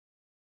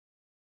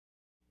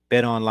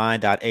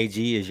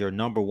BetOnline.ag is your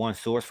number one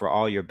source for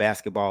all your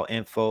basketball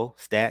info,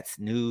 stats,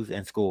 news,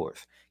 and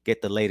scores.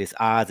 Get the latest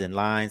odds and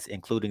lines,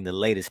 including the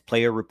latest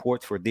player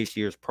reports for this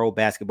year's pro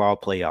basketball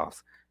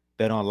playoffs.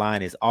 BetOnline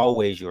is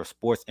always your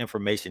sports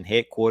information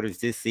headquarters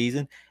this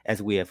season,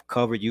 as we have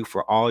covered you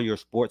for all your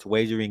sports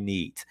wagering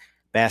needs: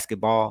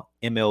 basketball,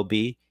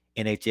 MLB,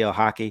 NHL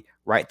hockey,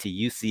 right to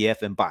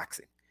UCF and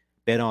boxing.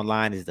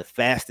 BetOnline is the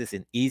fastest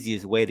and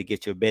easiest way to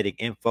get your betting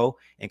info,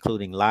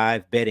 including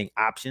live betting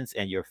options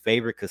and your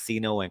favorite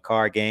casino and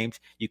card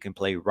games you can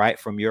play right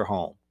from your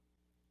home.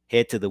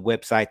 Head to the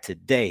website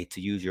today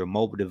to use your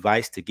mobile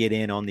device to get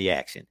in on the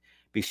action.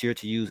 Be sure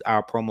to use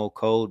our promo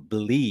code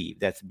BELIEVE,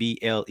 that's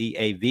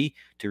BLEAV,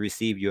 to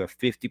receive your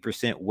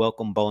 50%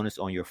 welcome bonus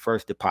on your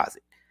first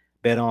deposit.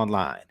 Bet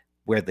online,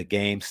 where the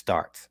game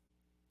starts.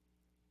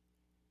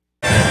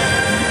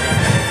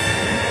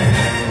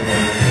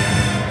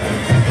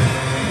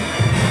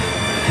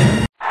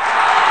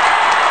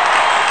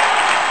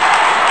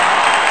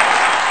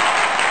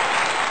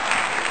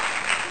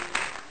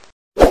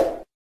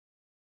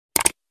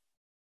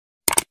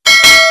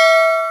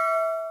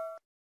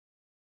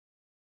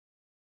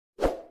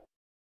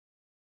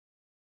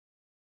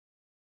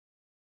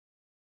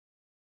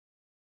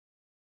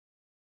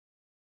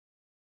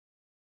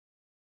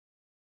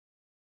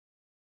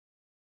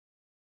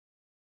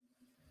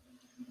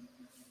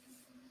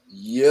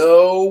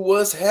 Yo,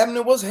 what's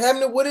happening? What's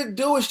happening? What it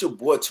do? It's your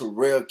boy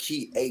Terrell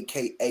Key,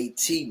 aka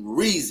T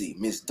Reezy,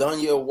 Miss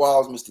Danielle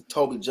Walls, Mr.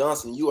 Toby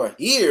Johnson. You are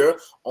here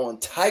on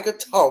Tiger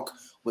Talk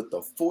with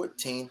the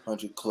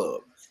 1400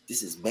 Club.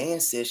 This is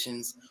band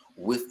sessions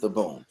with the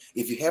Boom.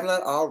 If you have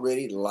not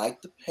already,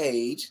 like the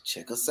page,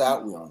 check us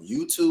out. We're on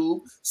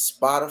YouTube,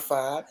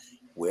 Spotify,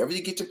 wherever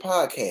you get your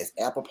podcast,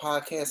 Apple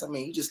Podcasts. I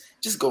mean, you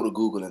just go to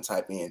Google and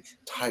type in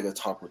Tiger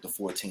Talk with the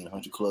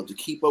 1400 Club to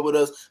keep up with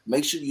us.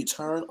 Make sure you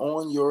turn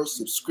on your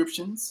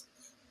subscriptions,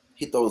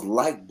 hit those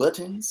like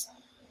buttons,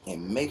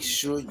 and make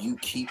sure you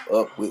keep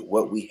up with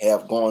what we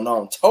have going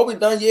on. Toby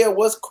Danielle,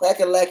 what's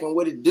cracking lacking?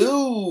 What it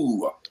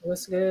do?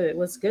 What's good?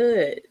 What's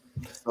good?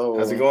 So,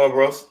 how's it going,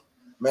 bros?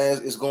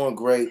 Man, it's going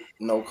great.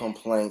 No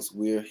complaints.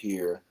 We're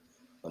here.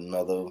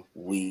 Another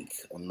week,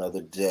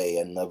 another day,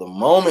 another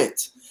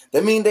moment.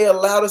 That means they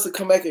allowed us to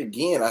come back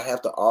again. I have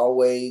to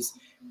always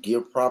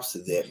give props to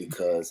that,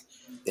 because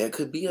there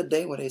could be a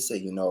day where they say,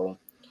 you know,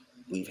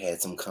 we've had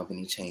some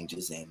company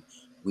changes and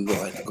we would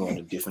like to go in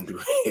a different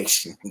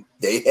direction.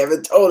 They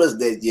haven't told us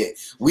that yet.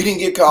 We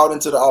didn't get called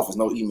into the office.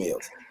 No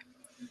emails.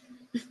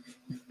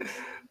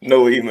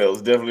 No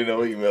emails. Definitely no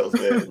emails,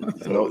 man.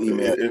 So no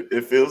email.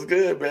 It feels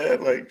good,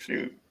 man. Like,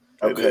 shoot.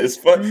 Okay. It's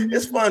fun.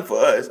 It's fun for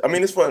us. I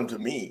mean, it's fun to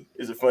me.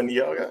 Is it fun to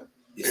y'all guys?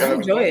 I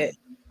enjoy it.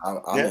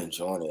 I'm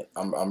enjoying it.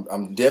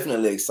 I'm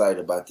definitely excited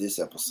about this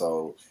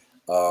episode.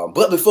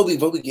 But before we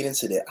get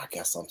into that, I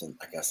got something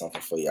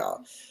for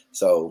y'all.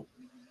 So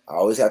I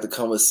always have to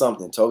come with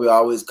something. Toby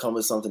always come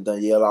with something.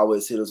 Danielle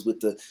always hit us with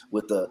the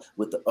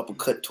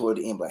uppercut toward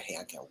the end. But hey,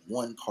 I got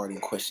one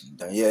parting question.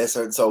 Danielle,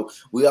 so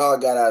we all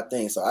got our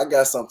thing. So I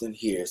got something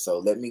here. So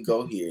let me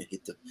go here.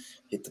 Hit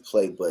the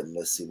play button.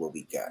 Let's see what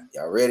we got.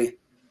 Y'all ready?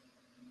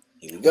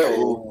 Here we go.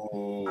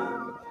 Ooh.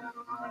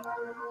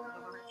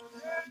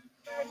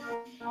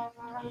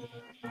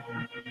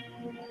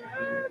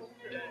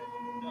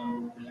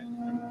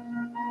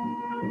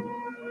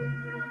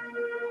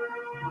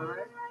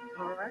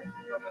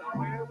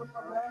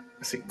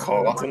 Is it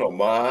Carlton or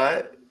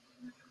Mod?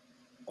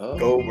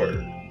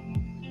 Goldberg.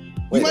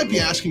 You might be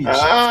asking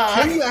yourself,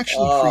 can you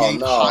actually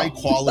create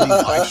high-quality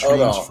live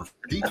streams for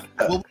free?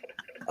 Well,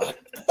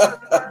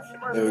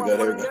 There we go.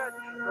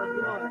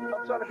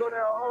 I'm trying to go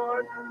down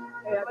hard.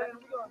 Hey,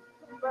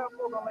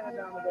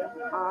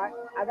 all right.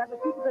 I got the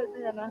people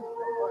there now. Okay,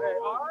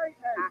 all right.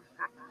 Hey.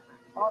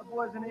 All the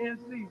boys in the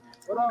NC.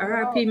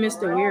 R.I.P.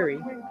 Mr. Weary.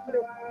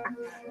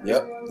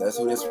 Yep, that's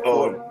who this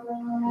for.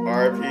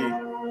 R.I.P.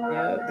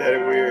 Yep. Daddy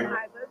Weary.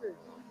 Ready?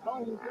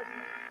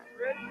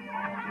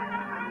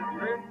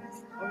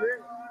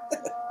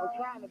 I'm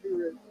trying to be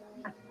ready.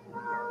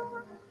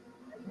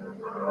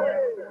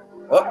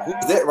 Oh,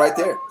 who's that right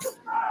there?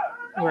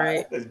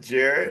 Right. That's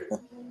Jared.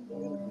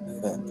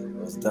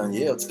 That's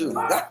Danielle too.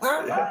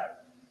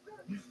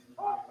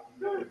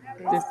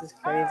 This is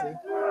crazy.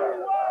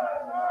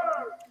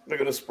 Look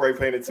at the spray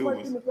painted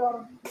tubes.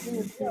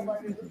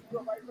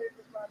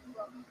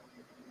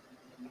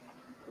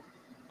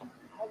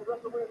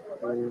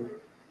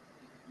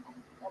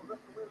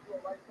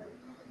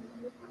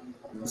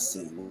 Let's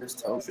see. Where's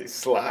Toby? See,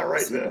 slide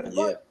right there.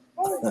 Yeah.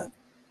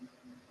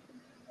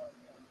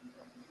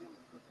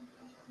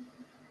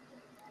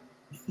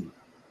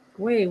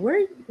 Wait,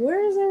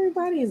 where is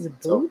everybody's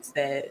boots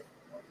at?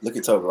 Look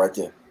at Toby right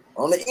there.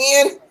 On the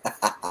end.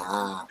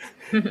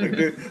 Look,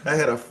 dude, I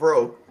had a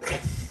fro.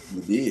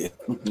 You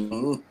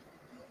did.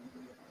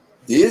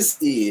 This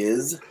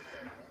is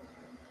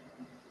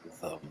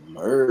the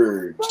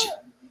merge.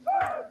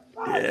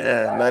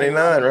 Yeah,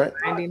 99, right?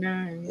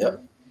 99.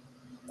 Yep.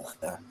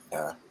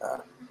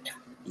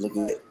 Look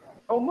at it.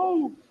 Oh,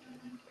 move.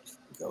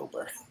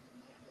 Goldberg.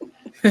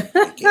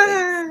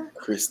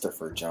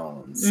 Christopher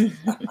Jones.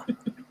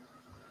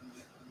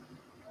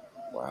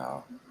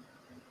 Wow.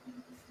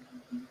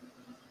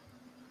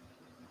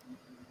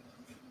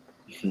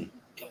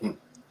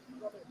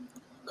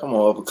 Come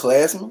on,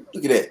 upperclassman.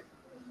 Look at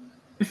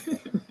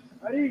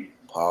that.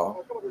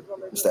 Paul.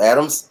 Mr.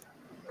 Adams.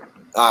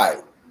 All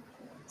right.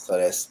 So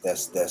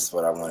that's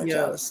what I wanted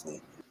y'all to see.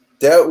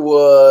 That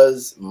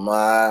was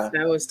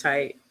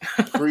tight.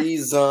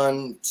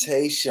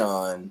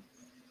 presentation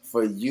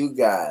for you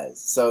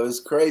guys. So it's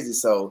crazy.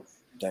 So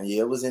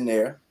Danielle was in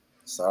there.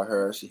 Saw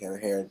her. She had her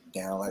hair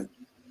down like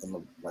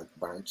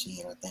by her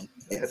chin, I think.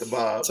 At the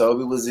bob.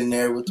 Toby was in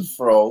there with the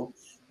fro.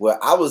 Well,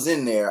 I was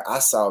in there. I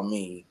saw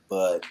me,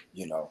 but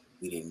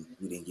we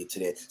didn't get to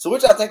that. So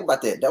what y'all think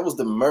about that? That was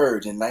the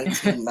merge in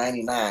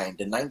 1999,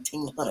 the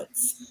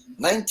 1900s.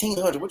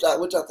 1900. What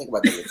y'all think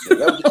about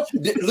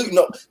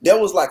that? That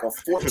was like a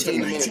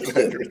 14-minute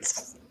clip.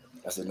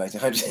 I said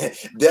 1900.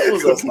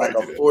 That was like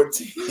a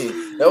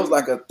 14. That was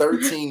like a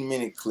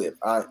 13-minute clip.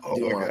 I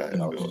didn't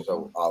want to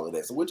show all of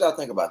that. So what y'all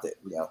think about that?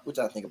 What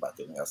y'all think about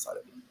that when y'all saw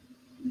that?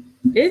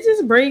 It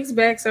just brings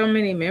back so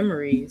many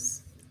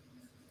memories.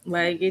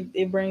 Like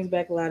it brings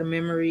back a lot of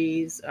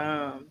memories.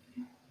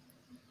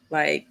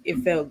 Like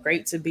it felt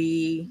great to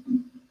be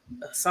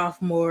a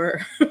sophomore,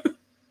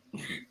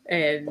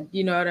 and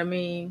you know what I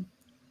mean.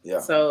 Yeah.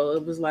 So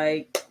it was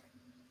like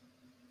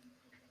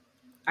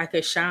I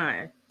could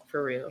shine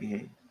for real.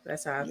 Mm-hmm.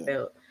 That's how I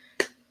felt.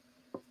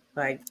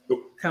 Like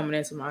coming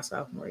into my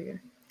sophomore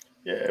year.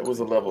 Yeah, it was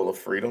a level of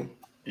freedom,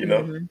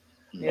 Mm-hmm.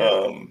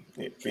 Yeah.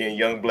 Being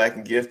young, black,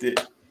 and gifted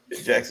at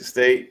Jackson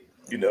State,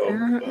 being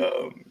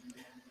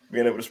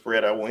able to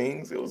spread our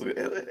wings,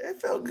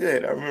 it felt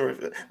good. I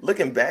remember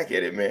looking back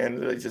at it, man,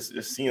 just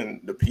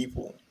seeing the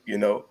people,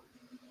 the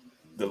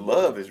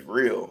love is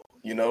real,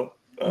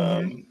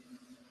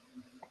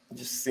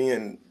 just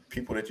seeing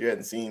people that you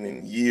hadn't seen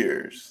in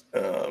years.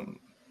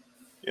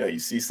 You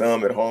see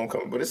some at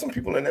homecoming, but there's some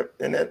people in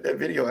that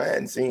video I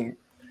hadn't seen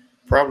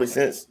probably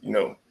since,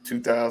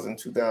 2000,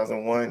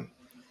 2001.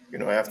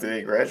 After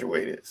they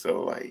graduated.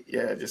 So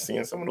just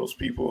seeing some of those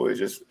people,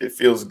 it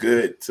feels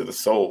good to the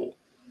soul.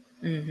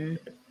 Mm-hmm.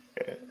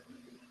 Yeah.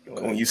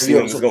 When you see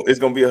them, it's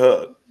gonna be a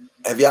hug.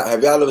 Have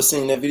y'all ever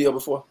seen that video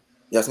before?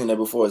 Y'all seen that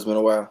before? It's been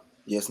a while.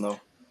 Yes, no.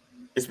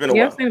 It's been a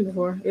while. I've seen it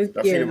before. I've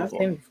seen it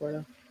before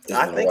though.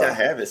 I think I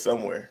have it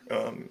somewhere.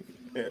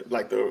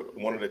 Like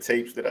one of the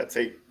tapes that I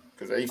taped,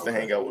 because I used to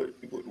hang out with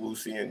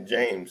Lucy and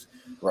James.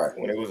 Right.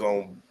 When it was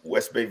on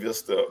West Bay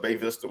Vista,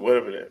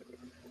 whatever that.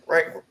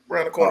 Right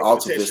around the corner from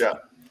the tent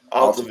shop.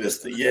 Alta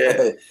Vista,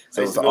 yeah.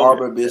 So it's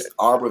Arbor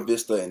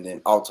Vista, and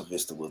then Alta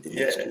Vista was the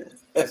next school.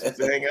 used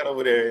to hang out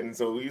over there, and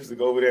so we used to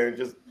go over there and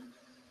just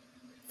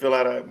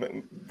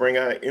bring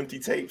out empty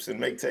tapes and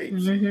make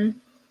tapes. Mm-hmm.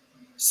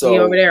 So be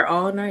over there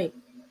all night.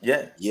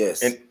 Yeah.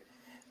 Yes. And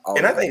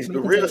I think the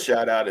real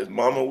shout out is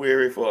Mama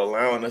Weary for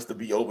allowing us to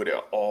be over there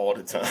all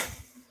the time.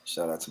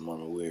 Shout out to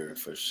Mama Weary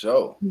for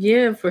sure.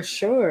 Yeah, for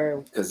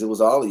sure. Because it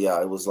was all of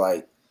y'all. It was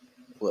like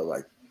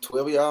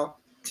 12 of y'all?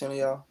 10 of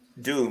y'all?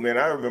 Dude, man,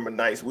 I remember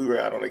nights we were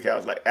out on the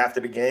couch, like after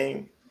the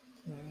game,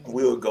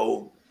 we would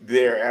go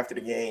there after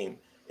the game,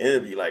 and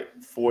it'd be like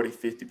 40,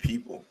 50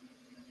 people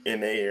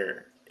in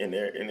their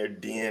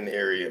den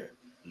area,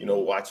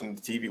 watching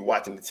the TV,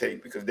 watching the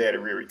tape, because Daddy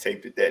Riri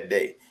taped it that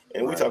day.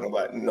 And we're talking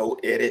about no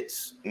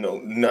edits, no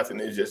nothing.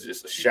 It's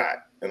just a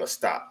shot and a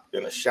stop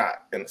and a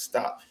shot and a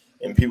stop.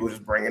 And people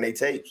just bringing their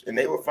tapes, and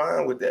they were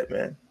fine with that,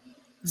 man.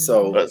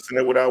 So sitting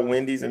there with our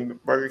Wendy's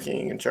and Burger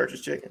King and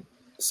Church's Chicken.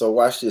 So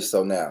watch this.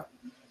 So now,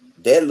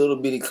 that little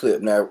bitty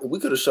clip. Now we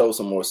could have showed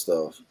some more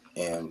stuff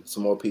and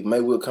some more people.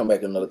 Maybe we'll come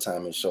back another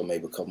time and show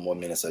maybe a couple more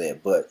minutes of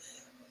that. But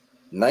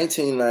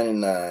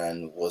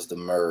 1999 was the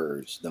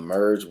merge. The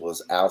merge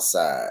was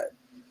outside.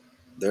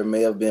 There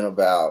may have been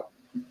about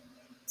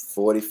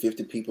 40,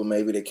 50 people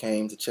maybe that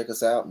came to check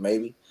us out.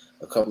 Maybe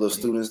a couple of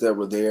students that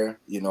were there,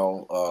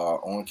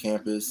 on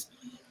campus.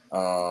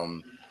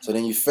 So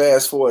then you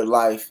fast forward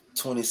life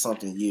 20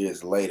 something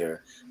years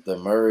later. The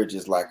merge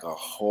is like a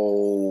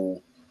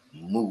whole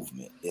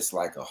movement. It's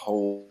like a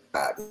whole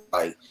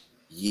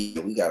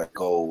we gotta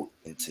go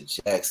into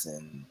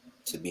Jackson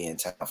to be in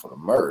town for the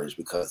merge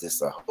because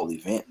it's a whole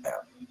event now.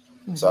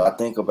 Mm-hmm. So I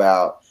think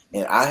about,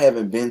 and I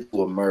haven't been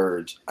to a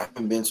merge. I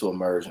haven't been to a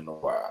merge in a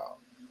while.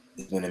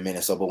 It's been a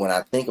minute. So, but when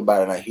I think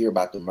about it and I hear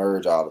about the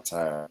merge all the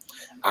time,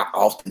 I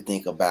often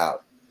think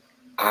about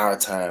our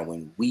time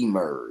when we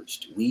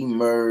merged.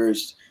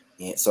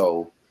 And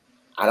so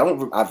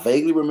I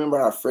vaguely remember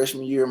our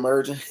freshman year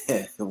merging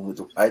with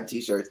the white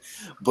t-shirts,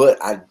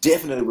 but I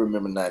definitely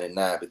remember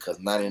 99 because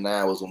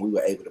 99 was when we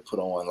were able to put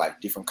on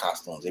like different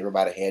costumes.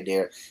 Everybody had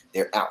their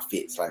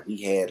outfits. Like we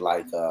had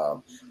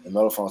the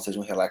Mellophone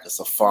station, we had like a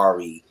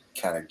safari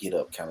kind of get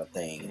up kind of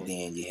thing. And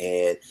then you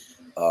had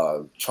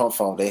Trump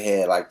Phone, they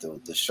had like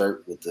the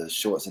shirt with the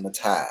shorts and the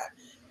tie.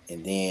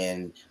 And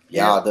then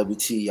y'all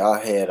WT, y'all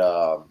had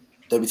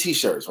WT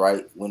shirts,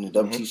 right? When the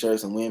WT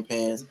shirts and wind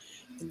pants.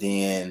 And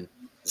then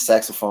the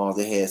saxophones,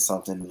 they had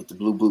something with the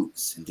blue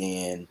boots. And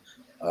then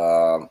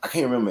I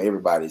can't remember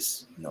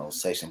everybody's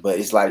section, but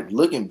it's like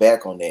looking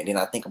back on that, and then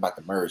I think about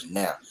the merge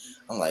now.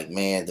 I'm like,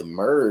 man, the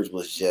merge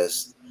was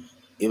just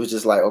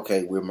like,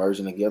 okay, we're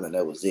merging together, and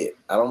that was it.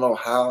 I don't know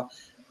how.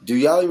 Do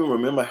y'all even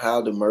remember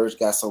how the merge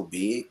got so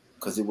big?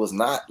 Because it was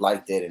not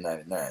like that in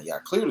 '99. Yeah,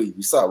 clearly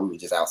we saw we were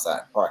just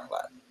outside the parking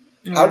lot.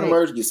 How did the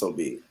merge get so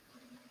big?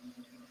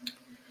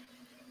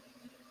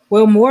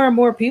 Well, more and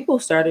more people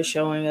started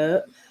showing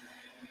up.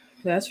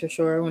 That's for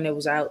sure. When it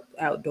was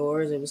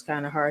outdoors, it was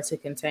kind of hard to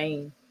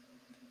contain.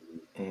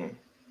 Mm-hmm.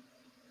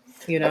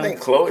 You know, I think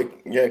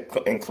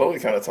Chloe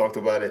kind of talked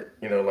about it.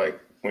 Like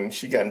when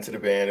she got into the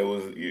band, it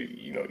was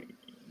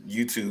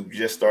YouTube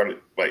just started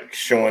like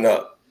showing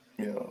up.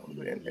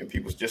 And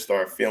people just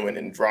started filming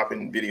and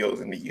dropping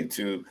videos into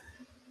YouTube.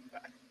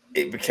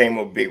 It became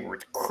a big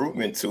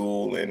recruitment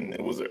tool, and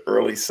it was an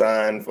early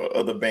sign for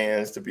other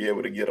bands to be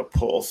able to get a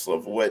pulse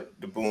of what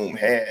the Boom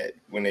had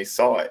when they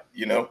saw it.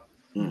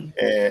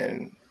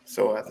 And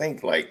so I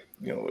think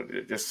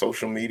just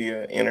social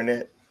media,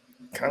 internet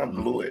kind of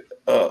blew it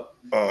up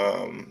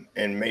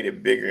and made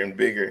it bigger and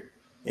bigger.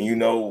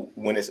 And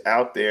when it's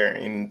out there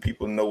and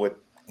people know what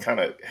kind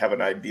of have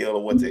an idea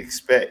of what to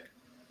expect,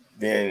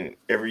 then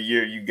every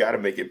year you got to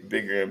make it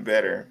bigger and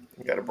better.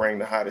 You got to bring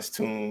the hottest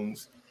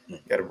tunes, you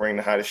got to bring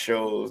the hottest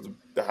shows,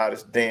 the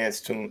hottest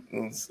dance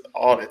tunes,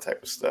 all that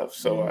type of stuff.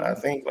 So I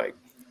think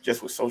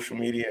just with social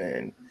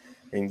media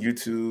and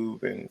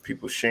YouTube and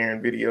people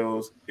sharing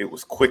videos, it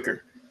was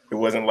quicker. It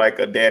wasn't like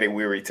a Daddy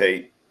Weary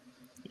tape.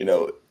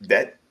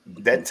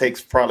 That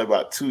takes probably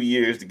about 2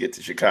 years to get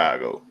to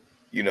Chicago,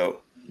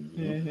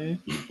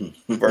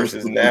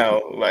 versus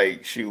now,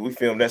 we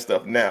film that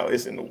stuff now.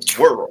 It's in the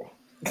world.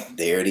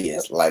 There it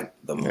is. Like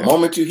the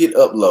moment you hit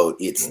upload,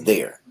 it's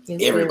there.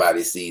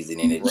 Everybody sees it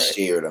and it's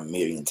shared a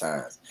million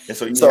times. And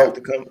so you have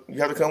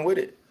to come with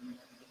it.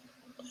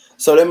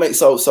 So that makes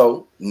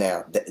so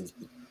now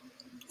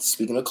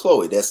speaking of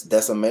Chloe,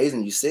 that's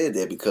amazing you said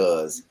that,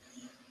 because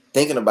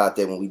thinking about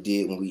that when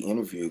we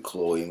interviewed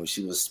Chloe and when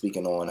she was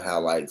speaking on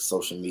how like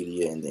social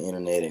media and the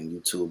internet and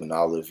YouTube and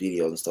all the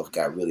videos and stuff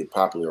got really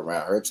popular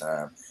around her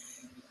time,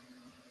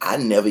 I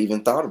never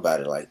even thought about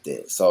it like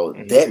that. So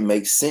that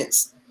makes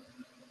sense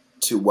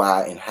to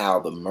why and how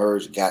the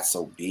merge got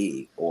so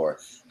big, or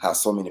how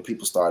so many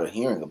people started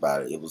hearing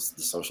about it. It was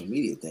the social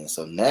media thing.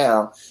 So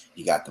now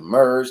you got the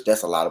merge.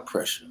 That's a lot of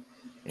pressure.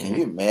 Can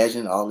you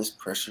imagine all this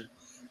pressure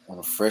on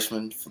a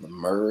freshman for the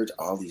merge?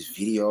 All these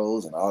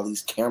videos and all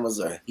these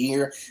cameras are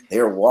here.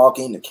 They're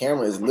walking. The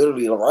camera is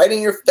literally right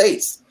in your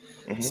face.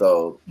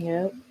 So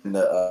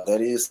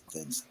that is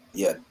things.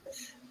 Yeah,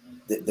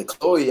 the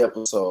Chloe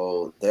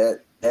episode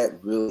that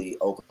really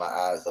opened my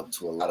eyes up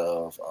to a lot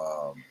of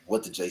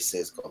what the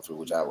J-Sets go through,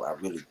 which I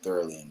really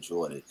thoroughly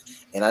enjoyed it.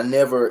 And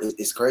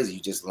it's crazy.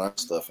 You just learn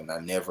stuff, and I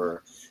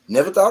never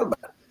thought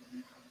about it.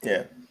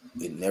 Yeah,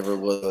 it never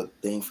was a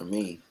thing for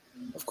me,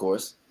 of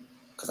course,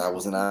 because I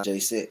wasn't on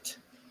J-Set.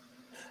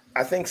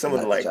 I think some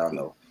of the y'all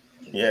know.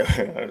 Yeah,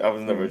 I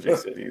was never a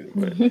J-Set either,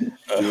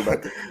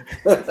 but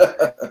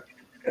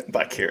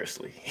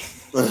vicariously.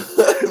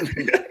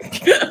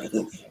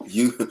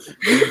 You've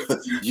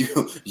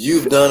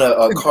done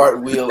a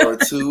cartwhel or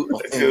two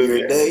in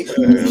your day.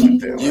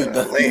 You've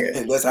done,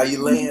 and that's how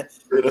you land.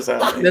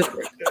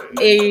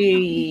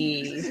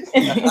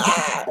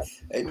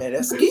 Hey man,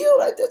 that's skill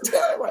right there,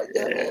 talent right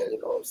there, man. You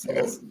know what I'm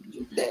saying?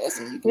 You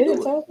dancing, you can do it.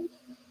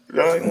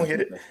 No, I won't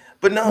hit it.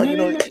 But no,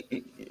 you're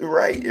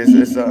right.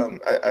 It's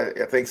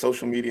I think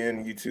social media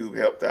and YouTube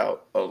helped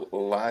out a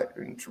lot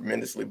and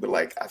tremendously. But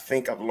I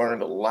think I've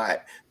learned a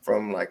lot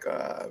from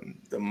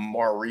the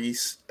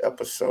Maurice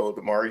episode,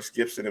 the Maurice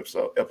Gibson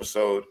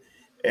episode,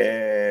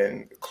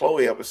 and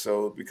Chloe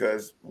episode,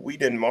 because we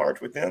didn't march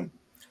with them,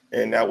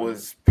 and that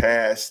was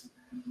past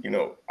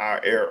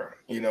our era.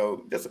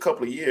 Just a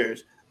couple of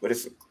years, but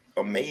it's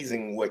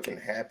amazing what can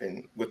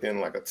happen within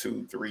a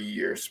 2-3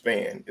 year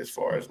span, as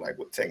far as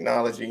with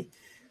technology,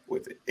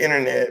 with the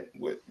internet,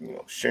 with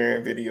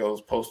sharing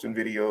videos, posting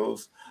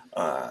videos,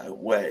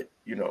 what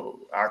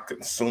our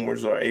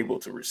consumers are able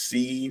to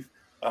receive,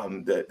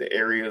 the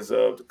areas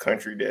of the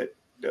country that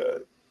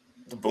the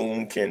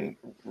Boom can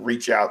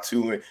reach out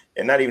to,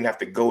 and not even have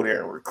to go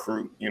there and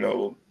recruit.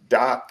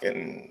 Doc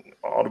and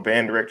all the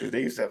band directors,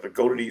 they used to have to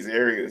go to these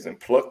areas and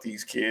pluck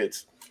these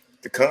kids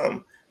to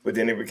come. But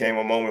then it became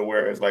a moment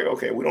where it's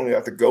okay, we don't even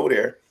have to go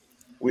there.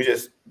 We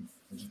just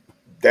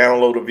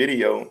download a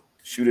video,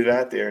 shoot it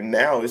out there.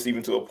 Now it's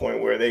even to a point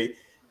where they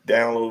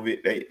download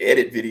it, they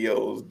edit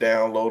videos,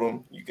 download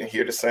them. You can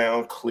hear the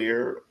sound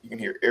clear. You can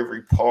hear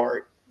every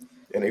part,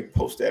 and they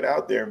post that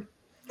out there.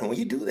 And when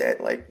you do that,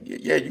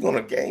 you're going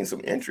to gain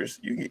some interest.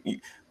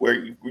 Where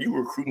you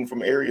recruiting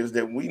from areas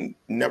that we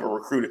never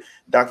recruited.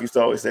 Doc used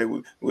to always say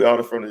we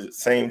all from the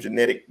same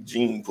genetic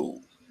gene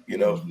pool.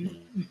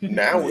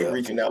 Now we're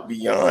reaching out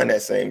beyond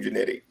that same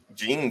genetic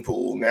gene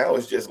pool. Now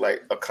it's just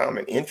a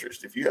common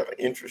interest. If you have an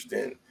interest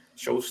in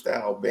show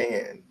style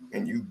band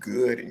and you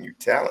good and you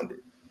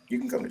talented, you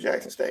can come to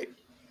Jackson State.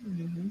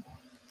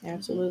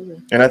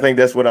 Absolutely. And I think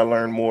that's what I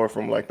learned more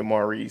from like the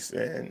Maurice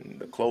and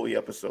the Chloe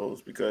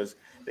episodes, because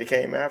they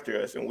came after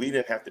us and we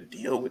didn't have to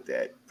deal with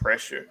that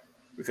pressure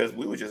because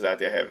we were just out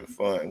there having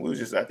fun. We were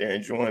just out there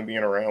enjoying being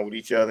around with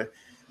each other,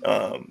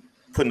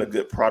 putting a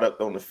good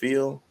product on the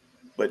field.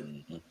 But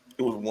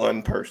it was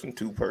one person,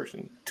 two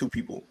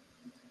people,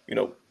 you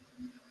know,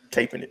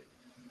 taping it,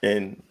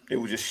 and it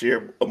was just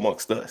shared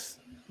amongst us.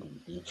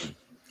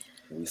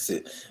 We would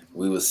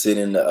sit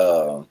in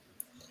the.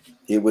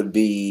 It would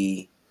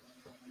be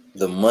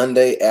the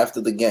Monday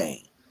after the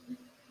game.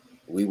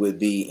 We would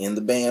be in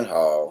the band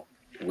hall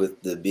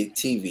with the big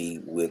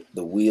TV with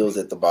the wheels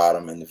at the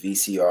bottom and the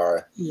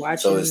VCR.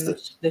 Watching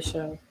the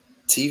show.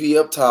 TV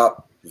up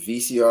top,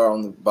 VCR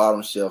on the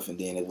bottom shelf, and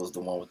then it was the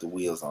one with the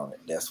wheels on it.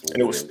 That's what.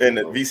 And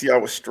the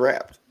VCR was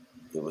strapped.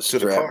 It was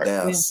strapped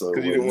down, so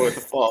because you didn't want it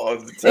to fall.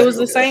 It was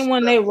the same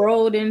one they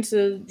rolled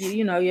into,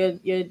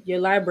 your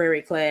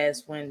library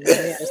class when you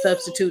had a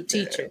substitute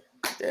teacher.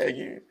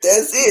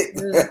 That's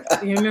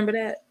it. You remember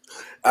that?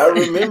 I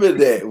remember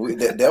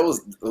that. That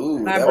was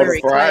library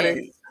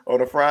Friday.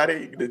 On a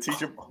Friday, the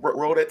teacher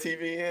rolled that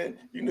TV in.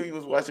 You knew he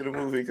was watching a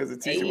movie because the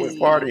teacher was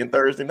partying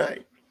Thursday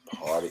night.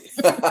 Party.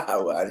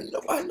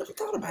 I never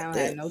thought about that. I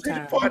had no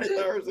time. Party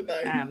Thursday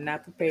night. I'm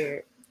not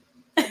prepared.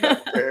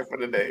 Not prepared for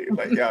the day.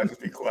 Like, y'all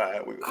just be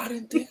quiet. I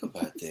didn't think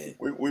about that.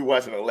 We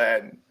watching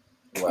Aladdin.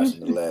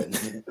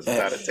 It's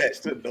not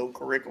attached to no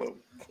curriculum.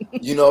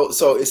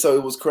 So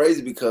it was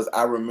crazy because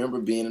I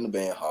remember being in the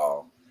band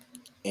hall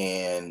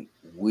and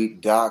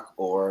Doc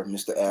or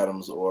Mr.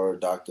 Adams or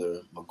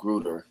Dr.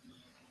 Magruder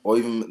or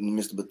even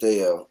Mr.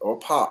 Bethel or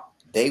Pop,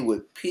 they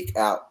would pick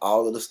out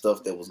all of the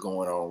stuff that was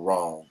going on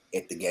wrong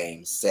at the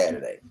game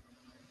Saturday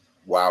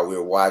while we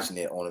were watching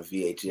it on a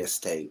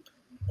VHS tape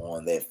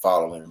on that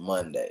following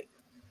Monday.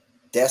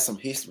 That's some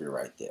history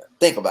right there.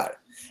 Think about it.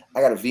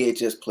 I got a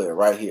VHS player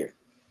right here.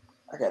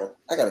 I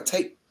got a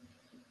tape.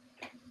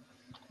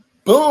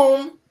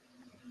 Boom.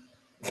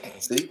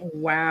 See?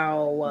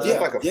 Wow. Yeah,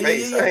 like a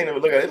face. I ain't never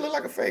look at it. It look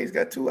like a face.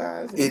 Got two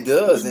eyes. It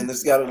does, and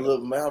it's got a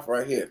little mouth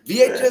right here.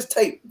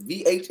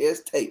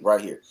 VHS tape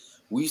right here.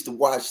 We used to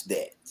watch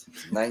that.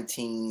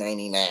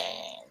 1999.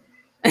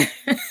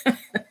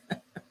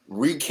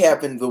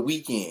 Recapping the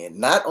weekend,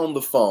 not on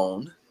the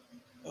phone.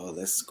 Oh,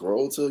 let's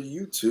scroll to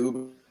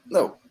YouTube.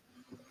 No.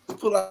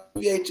 Pull out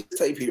VHS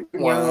tape here.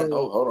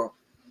 Oh, hold on.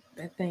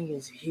 That thing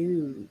is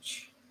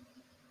huge.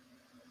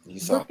 You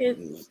saw it.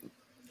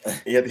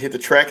 You had to hit the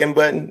tracking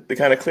button to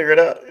kind of clear it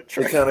out. It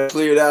kind of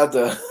cleared out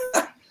the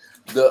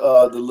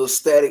little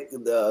static,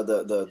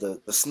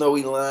 the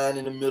snowy line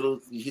in the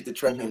middle. You hit the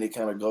tracking and it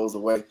kind of goes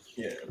away.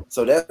 Yeah.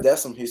 So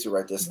that's some history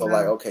right there. So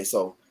okay,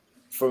 so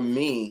for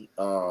me,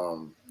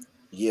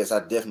 yes,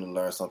 I definitely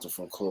learned something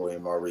from Chloe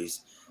and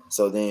Maurice.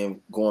 So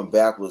then going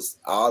backwards,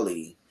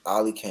 Ollie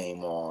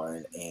came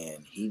on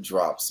and he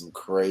dropped some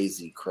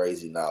crazy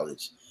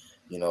knowledge.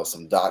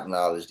 Some Doc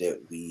knowledge that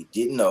we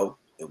didn't know,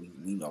 that we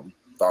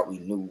thought we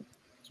knew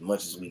as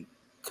much as we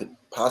could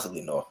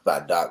possibly know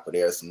about Doc, but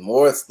there's some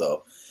more stuff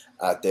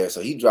out there.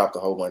 So he dropped a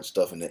whole bunch of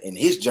stuff in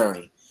his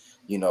journey,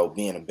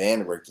 being a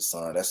band director's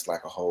son. That's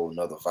like a whole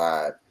nother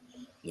vibe.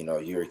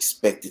 You're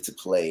expected to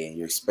play and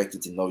you're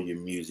expected to know your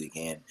music.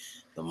 And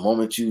the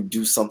moment you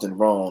do something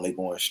wrong, they're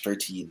going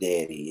straight to your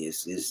daddy.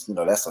 It's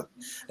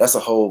that's a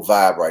whole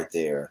vibe right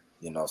there.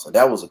 So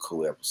that was a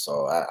cool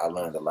episode. I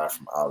learned a lot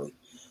from Ollie.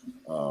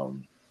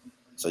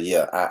 So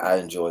yeah, I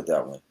enjoyed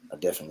that one. I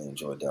definitely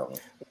enjoyed that one.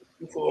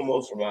 You pull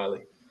most from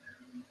Ollie?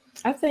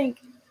 I think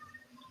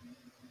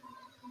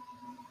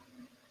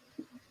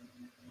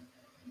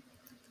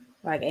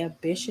like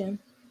ambition.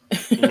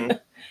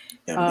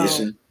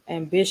 Mm-hmm.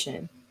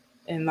 Ambition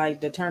and like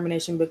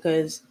determination,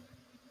 because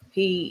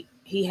he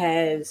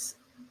has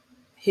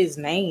his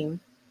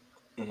name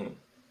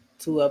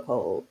to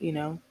uphold,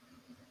 Mm-hmm.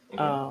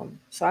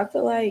 So I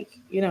feel like,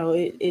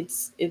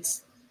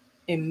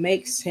 it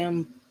makes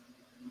him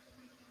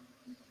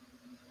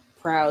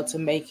proud to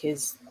make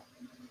his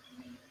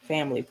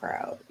family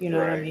proud. What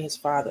I mean? His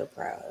father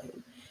proud.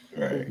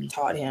 Right. Who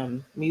taught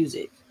him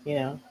music,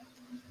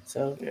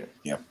 So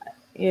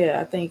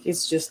yeah, I think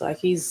it's just like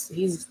he's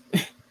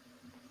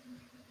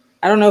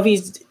I don't know if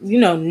he's,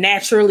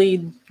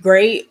 naturally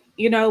great,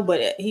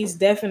 but he's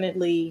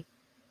definitely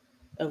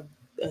a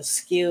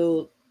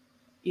skilled,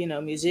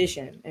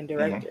 musician and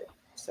director.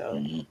 Mm-hmm.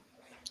 So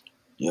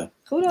yeah,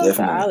 kudos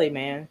definitely. to Ollie,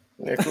 man.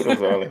 Yeah, kudos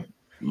to Ollie.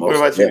 What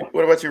about you?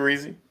 What about you,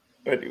 Reezy?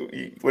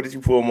 What did you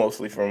pull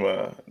mostly from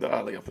the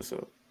Ollie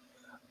episode?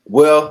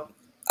 Well,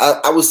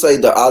 I would say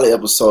the Ollie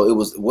episode. It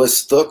was what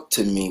stuck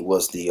to me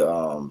was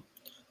the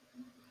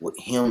with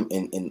him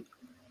and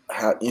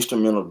how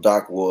instrumental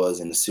Doc was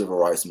in the civil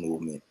rights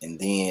movement, and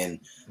then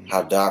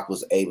how Doc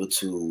was able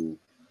to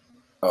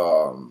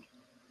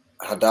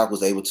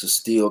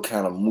still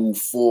kind of move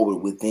forward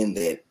within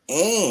that,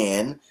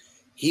 and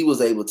he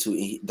was able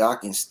to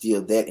Doc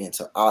instilled that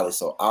into Ollie.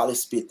 So Ollie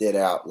spit that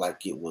out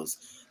like it was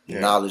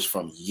knowledge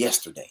from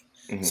yesterday.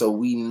 Mm-hmm. So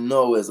we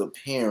know as a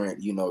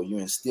parent, you're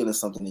instilling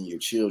something in your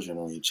children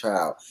or your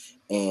child,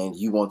 and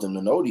you want them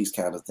to know these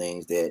kind of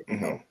things that you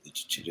know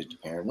that your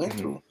parent went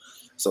through.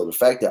 So the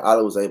fact that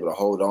Ali was able to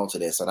hold on to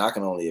that, so I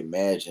can only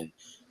imagine,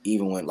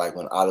 even when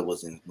Ali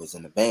was in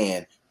the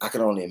band, I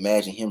can only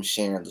imagine him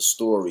sharing the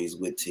stories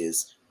with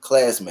his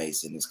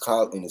classmates and his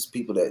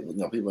people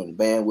that people in the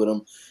band with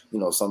him,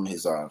 some of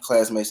his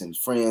classmates and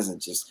his friends, and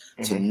just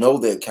to know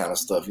that kind of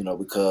stuff,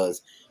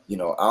 because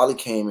Ali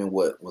came in,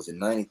 what was it,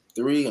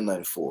 93 or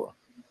 94?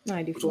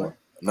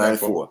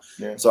 94.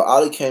 Yeah. So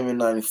Ali came in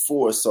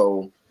 94.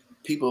 So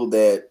people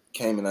that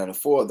came in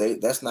 94,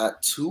 that's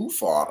not too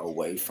far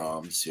away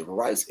from the civil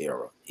rights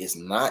era. It's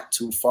not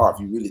too far if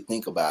you really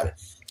think about it.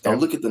 Don't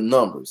look at the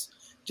numbers.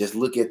 Just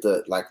look at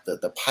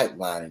the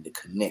pipeline and the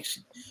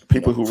connection.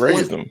 People who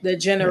raised them. The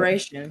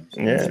generation.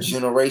 Yeah. The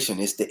generation.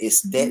 It's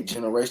that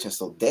generation.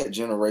 So that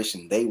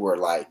generation, they were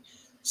like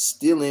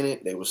still in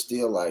it. They were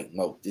still like,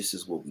 no, this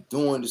is what we're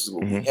doing. This is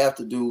what we have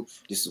to do.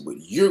 This is what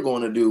you're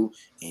going to do,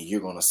 and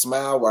you're going to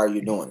smile while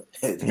you're doing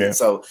it. And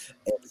so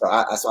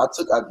I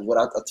took a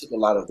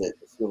lot of the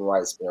civil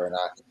rights era, and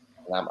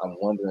I'm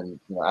wondering,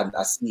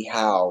 I see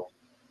how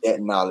that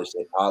knowledge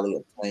that Ali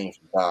obtained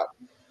from Doc,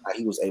 how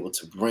he was able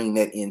to bring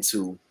that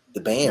into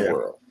the band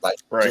world,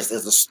 just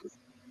as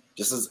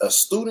a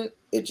student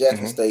at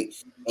Jackson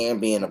State and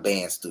being a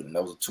band student.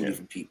 Those are two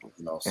different people,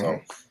 So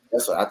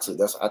that's what I took.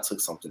 That's what I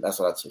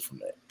took from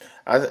that.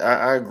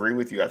 I agree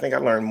with you. I think I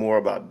learned more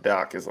about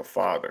Doc as a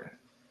father,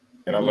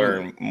 and I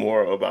learned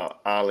more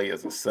about Ali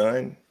as a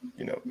son.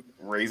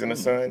 Raising a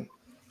son.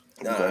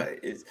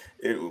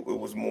 It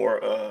was more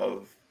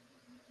of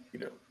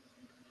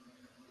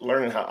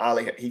learning how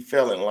Ali he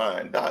fell in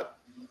line. Doc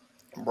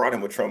brought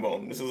him a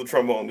trombone. This is a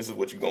trombone. This is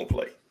what you're gonna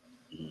play.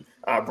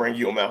 I'll bring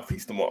you a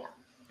mouthpiece tomorrow.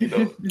 And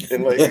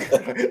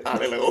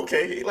Ali,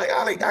 okay,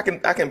 Ali,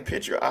 I can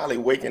picture Ali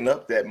waking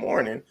up that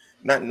morning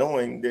not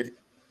knowing that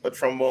a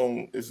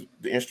trombone is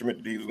the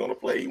instrument that he was gonna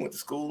play. He went to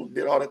school,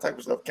 did all that type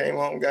of stuff, came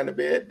home, got in the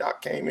bed.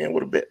 Doc came in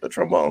with a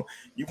trombone.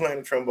 You playing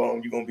the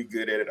trombone, you're gonna be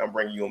good at it. I'm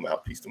bringing you a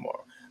mouthpiece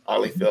tomorrow.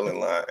 Ali fell in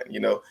line,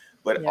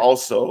 but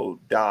also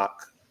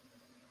Doc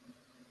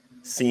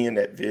seeing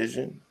that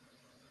vision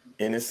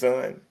in his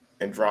son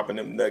and dropping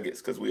them nuggets,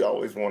 because we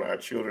always want our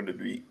children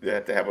to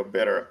have a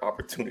better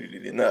opportunity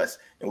than us,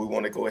 and we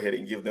want to go ahead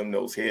and give them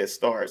those head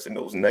starts and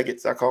those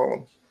nuggets, I call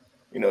them.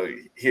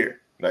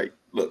 Here,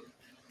 look,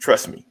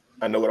 trust me,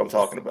 I know what I'm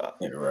talking about.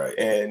 Yeah, right.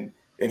 And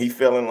he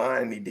fell in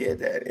line and he did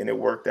that, and it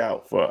worked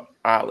out for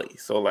Ali.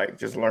 So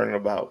just learning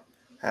about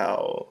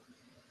how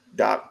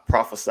Doc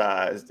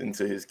prophesized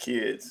into his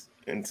kids,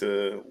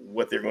 into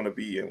what they're going to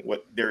be and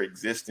what their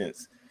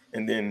existence,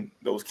 and then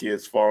those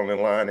kids falling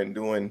in line and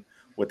doing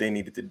what they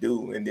needed to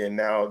do, and then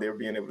now they're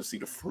being able to see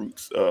the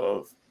fruits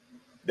of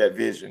that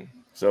vision.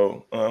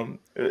 So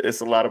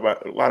it's a lot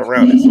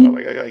around it.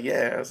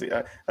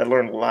 So I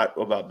learned a lot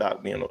about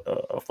Doc being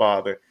a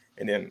father,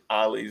 and then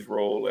Ali's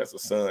role as a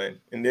son,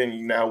 and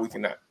then now we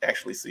can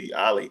actually see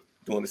Ali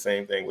doing the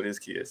same thing with his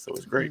kids. So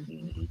it's great.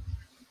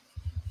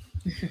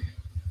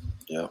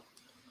 Yeah,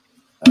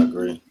 I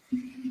agree.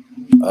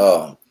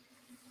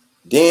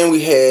 Then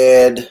we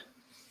had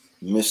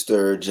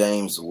Mr.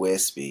 James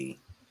Westby.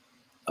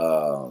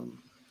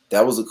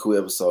 That was a cool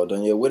episode.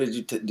 Danielle, what did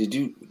you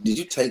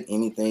take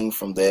anything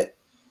from that?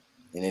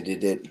 And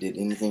did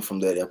anything from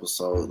that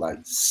episode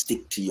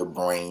stick to your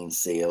brain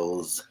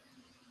cells?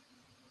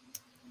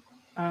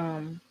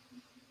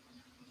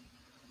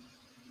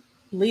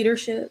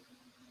 Leadership.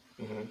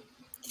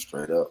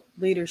 Straight up.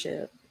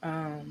 Leadership.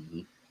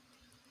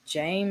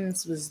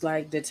 James was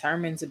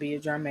determined to be a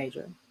drum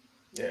major.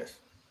 Yes.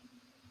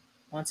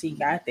 Once he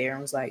got there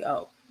and was like,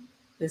 oh,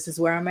 this is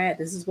where I'm at.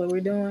 This is what we're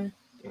doing.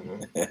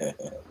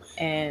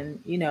 And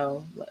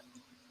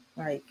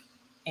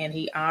and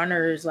he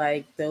honors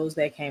those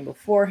that came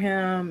before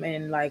him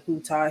and who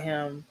taught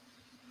him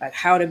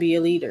how to be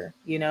a leader,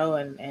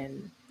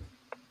 and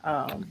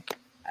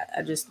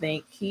I just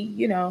think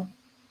he,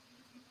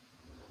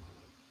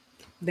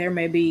 there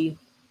may be,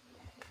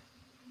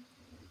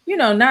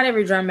 not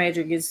every drum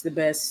major gets the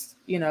best,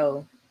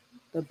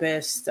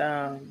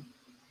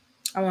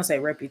 I won't say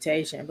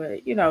reputation,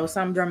 but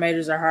some drum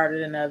majors are harder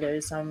than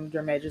others. Some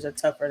drum majors are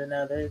tougher than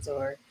others,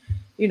 or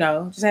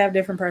just have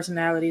different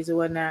personalities or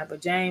whatnot.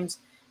 But James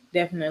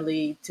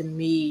definitely, to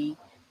me,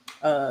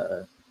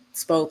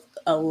 spoke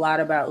a lot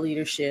about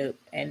leadership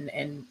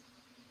and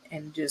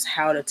just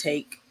how to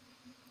take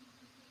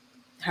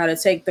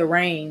the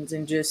reins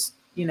and just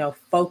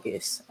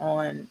focus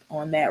on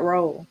that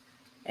role.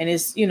 And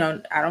it's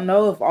I don't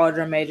know if all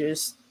drum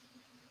majors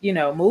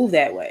move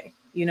that way.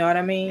 You know what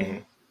I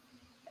mean?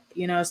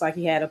 It's like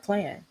he had a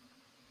plan.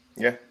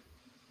 Yeah.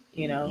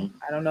 I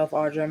don't know if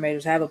all drum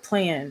majors have a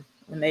plan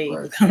when they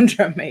become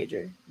drum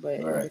major, but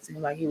it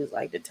seemed like he was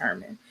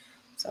determined.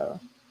 So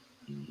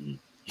to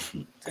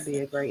be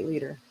a great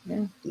leader.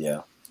 Yeah.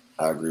 Yeah,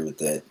 I agree with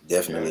that.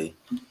 Definitely.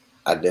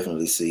 I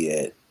definitely see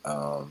it.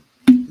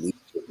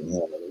 Leadership in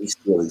him, and he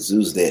still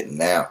exudes that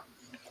now.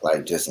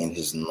 Just in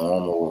his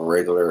normal,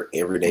 regular,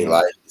 everyday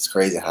life. It's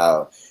crazy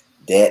how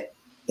that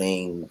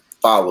thing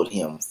followed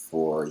him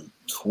for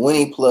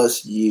 20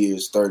 plus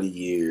years, 30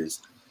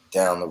 years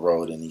down the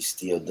road, and he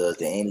still does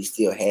that, and he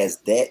still has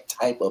that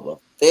type of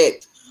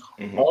effect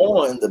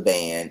on the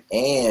band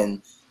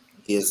and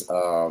his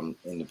and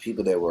the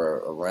people that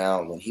were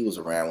around when he was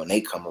around, when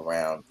they come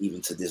around,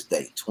 even to this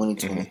day,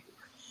 2020.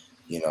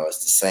 You know,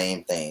 it's the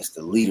same thing. It's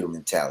the leader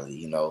mentality.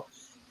 You know,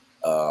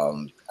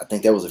 I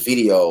think there was a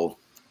video.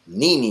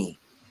 Nene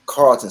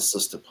Carlton's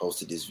sister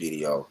posted this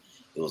video.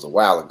 It was a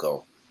while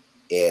ago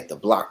at the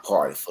block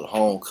party for the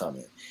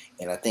homecoming,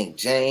 and I think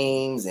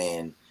James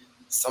and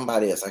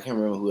somebody else, I can't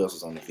remember who else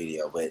was on the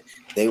video, but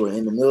they were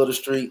in the middle of the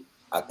street.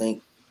 I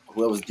think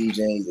whoever was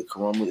DJing, the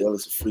Karomu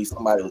Ellis Free,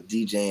 somebody was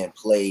DJing,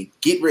 played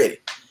Get Ready.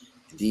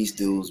 And these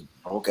dudes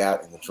broke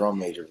out in the drum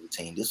major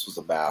routine. This was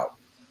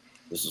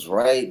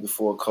right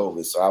before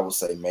COVID, so I would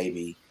say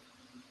maybe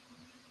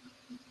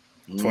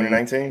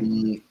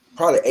 2019.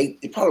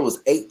 It probably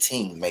was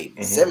 18,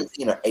 maybe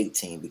 17 or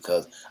 18,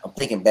 because I'm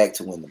thinking back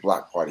to when the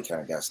block party kind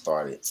of got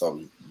started.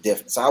 So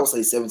definitely, so I would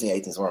say 17,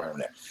 18, somewhere around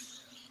there.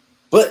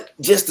 But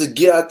just to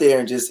get out there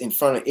and just in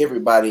front of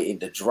everybody in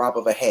the drop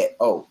of a hat,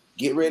 oh,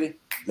 get ready,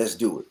 let's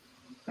do it.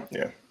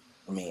 Yeah.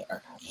 I mean,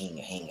 he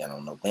ain't got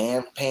on no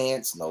band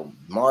pants, no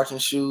marching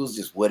shoes,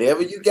 just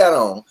whatever you got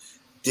on.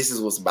 This is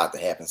what's about to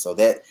happen. So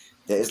that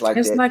it's like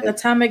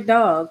Atomic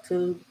Dog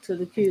to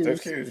the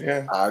Qs.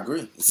 Yeah, I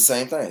agree. It's the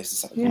same thing. It's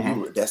the same.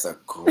 Yeah. That's a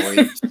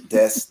great.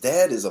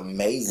 that is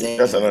amazing.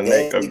 That's a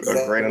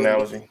great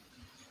analogy.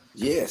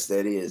 Yes,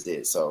 that is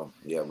it. So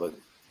yeah, but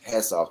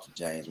hats off to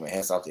James, man.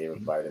 Hats off to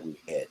everybody that we've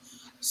had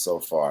so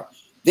far.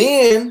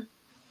 Then,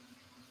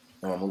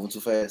 am I moving too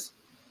fast?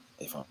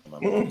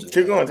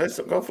 Keep going. Let's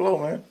go flow,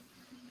 man.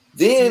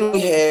 Then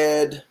we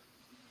had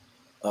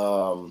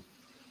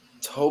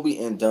Toby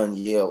and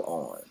Danielle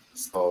on.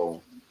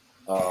 So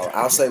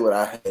I'll say what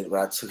I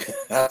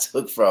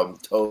took from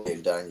Toby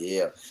and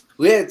Danielle.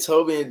 We had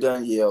Toby and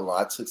Danielle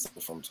on. I took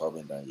something from Toby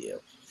and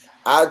Danielle.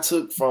 I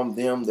took from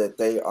them that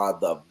they are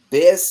the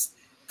best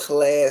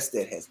class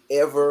that has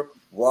ever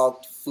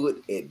walked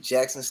foot at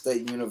Jackson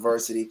State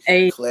University.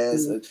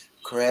 Class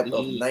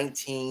of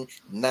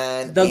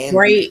 1998. The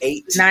great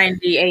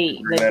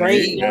 98. The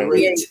great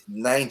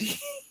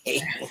 98.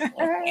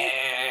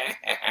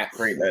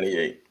 Great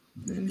 98.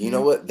 You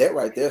know what? That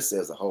right there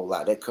says a whole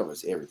lot. That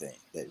covers everything.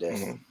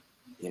 That's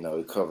you know,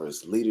 it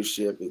covers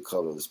leadership. It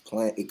covers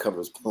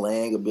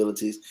playing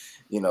abilities.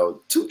 You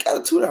know,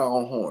 gotta toot our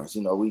own horns.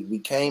 You know, we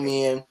came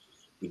in,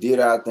 we did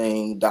our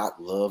thing. Doc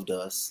loved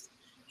us.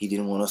 He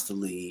didn't want us to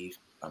leave.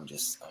 I'm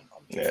just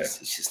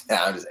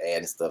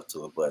adding stuff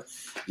to it. But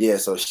yeah,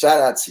 so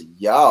shout out to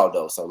y'all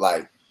though. So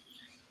like,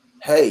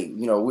 hey,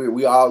 you know,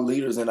 we all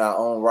leaders in our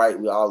own right.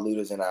 We all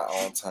leaders in our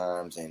own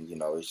times, and you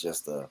know, it's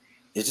just a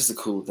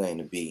cool thing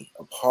to be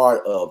a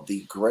part of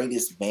the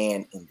greatest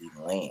band in the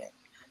land,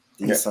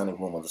 the Sonic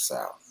Boom of the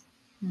South.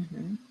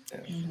 I'm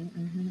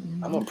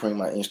gonna bring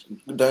my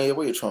instrument. Daniel,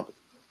 where your trumpet?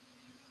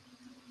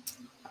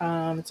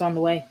 It's on the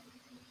way.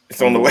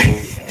 It's on the way.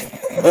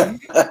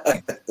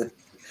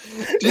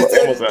 Just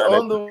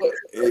on the way.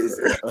 It's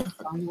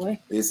on the way.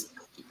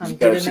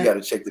 She got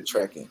to check the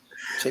tracking.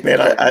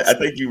 I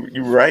think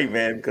you're right,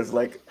 man. Because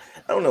like,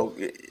 I don't know,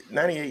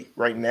 98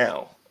 right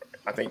now.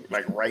 I think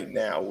like right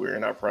now we're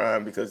in our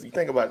prime, because you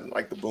think about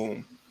like the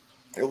boom,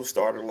 it was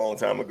started a long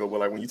time ago.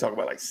 But like when you talk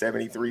about like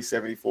 73,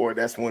 74,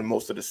 that's when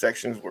most of the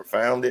sections were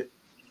founded,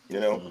 you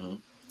know.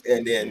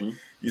 And then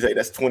you say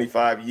that's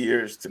 25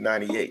 years to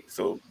 98.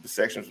 So the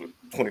sections were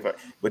 25.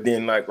 But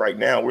then like right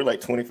now we're like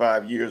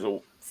 25 years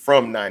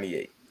from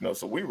 98. You know,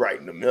 so we're right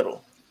in the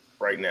middle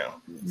right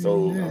now.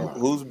 So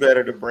who's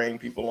better to bring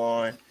people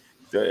on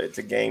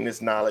to gain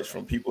this knowledge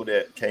from people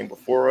that came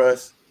before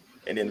us,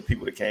 and then the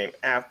people that came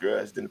after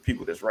us, then the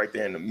people that's right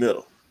there in the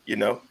middle, you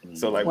know?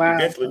 So like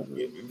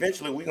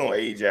eventually we're gonna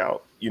age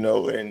out, you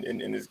know, and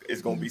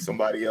it's gonna be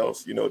somebody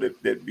else, you know,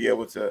 that be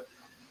able to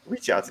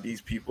reach out to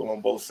these people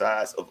on both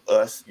sides of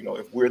us. You know,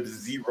 if we're the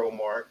zero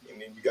mark and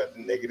then you got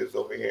the negatives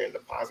over here and the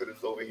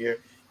positives over here,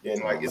 then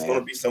like it's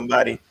gonna be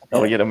somebody.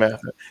 Oh yeah, the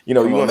math. You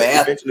know,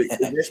 eventually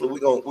we're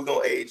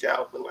gonna age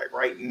out. But like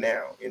right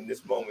now, in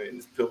this moment, in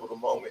this pivotal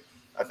moment,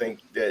 I think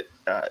that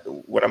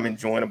what I'm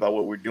enjoying about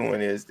what we're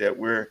doing is that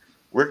we're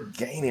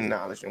gaining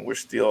knowledge and we're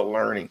still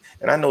learning.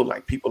 And I know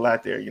like people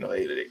out there, you know,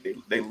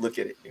 they look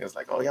at it and it's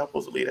like, oh, y'all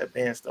supposed to leave that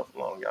band stuff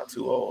alone. Y'all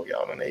too old.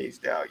 Y'all done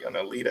aged out. Y'all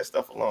done leave that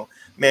stuff alone.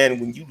 Man,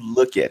 when you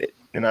look at it,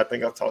 and I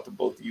think I've talked to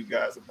both of you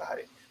guys about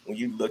it. When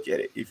you look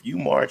at it, if you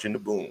march in the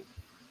boom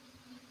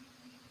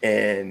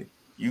and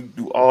you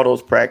do all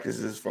those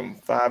practices from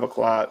 5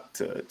 o'clock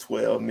to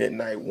 12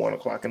 midnight, 1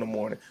 o'clock in the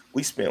morning,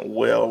 we spent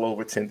well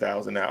over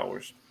 10,000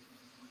 hours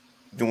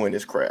doing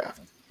this craft,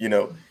 you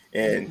know,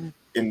 and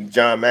in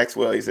John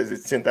Maxwell, he says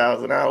it's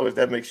 10,000 hours.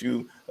 That makes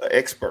you an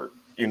expert,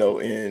 you know,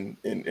 in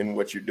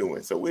what you're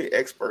doing. So we're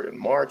expert in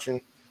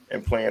marching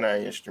and playing our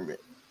instrument.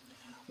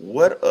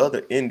 What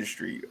other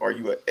industry are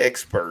you an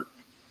expert?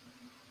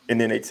 And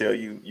then they tell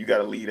you got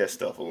to leave that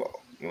stuff alone.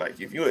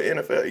 Like if you're an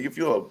NFL, if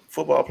you're a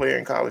football player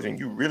in college and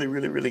you're really,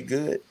 really, really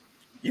good,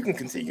 you can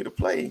continue to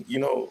play, you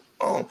know,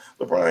 on.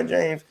 LeBron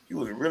James, he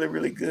was really,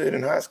 really good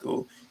in high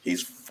school.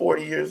 He's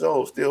 40 years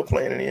old, still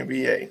playing in the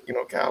NBA. You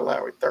know, Kyle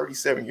Lowry,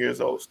 37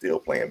 years old, still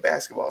playing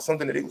basketball,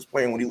 something that he was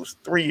playing when he was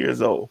 3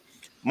 years old.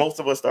 Most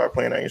of us start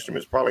playing our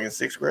instruments probably in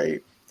 6th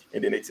grade,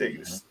 and then they tell you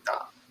to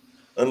stop.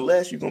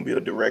 Unless you're going to be a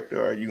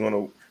director or you're going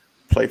to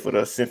play for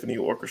the symphony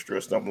orchestra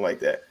or something like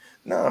that.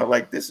 No,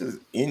 like this is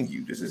in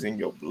you. This is in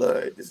your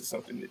blood. This is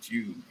something that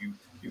you've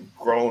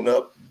grown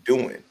up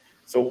doing.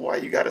 So why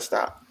you got to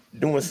stop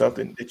doing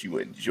something that you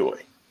enjoy,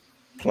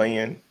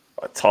 playing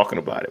or talking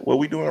about it? What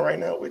we're doing right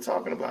now, we're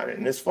talking about it,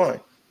 and it's fun.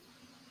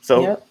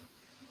 So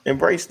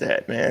embrace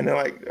that, man. And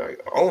like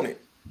own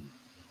it.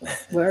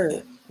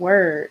 Word.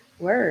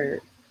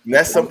 And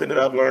that's something that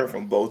I've learned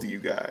from both of you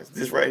guys.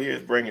 This right here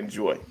is bringing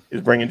joy.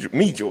 It's bringing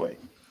me joy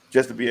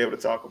just to be able to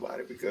talk about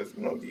it because,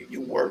 you know,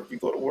 you work, you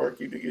go to work,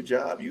 you do your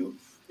job, you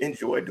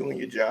enjoy doing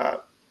your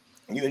job,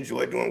 you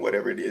enjoy doing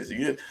whatever it is.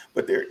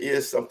 But there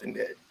is something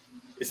that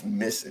is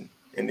missing.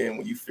 And then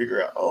when you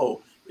figure out,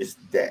 oh, it's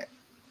that.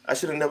 I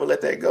should have never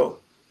let that go.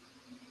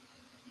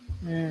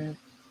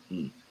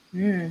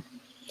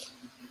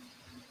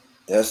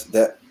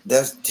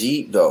 That's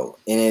deep though.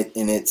 And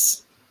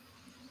it's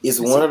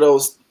one of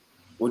those.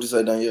 What'd you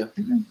say, Danielle?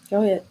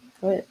 Go ahead.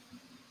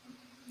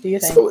 Do your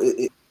thing. So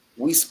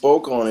we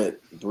spoke on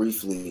it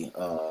briefly.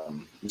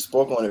 One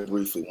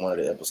of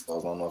the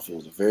episodes. I don't know if it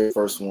was the very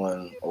first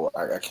one or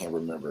I can't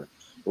remember.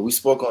 But we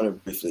spoke on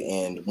it briefly.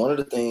 And one of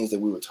the things that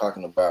we were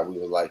talking about, we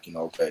were like, you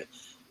know, okay,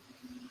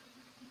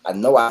 I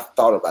know I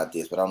thought about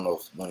this, but I don't know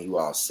if one of you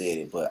all said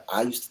it. But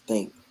I used to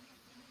think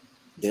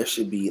there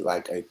should be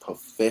like a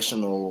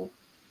professional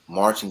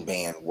marching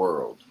band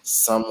world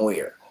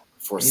somewhere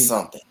for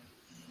something.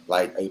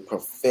 Like a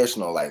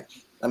professional, like,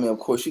 I mean, of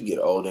course, you get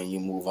older and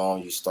you move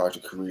on, you start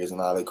your careers and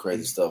all that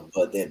crazy stuff,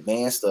 but that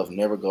band stuff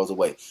never goes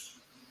away.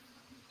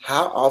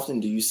 How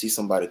often do you see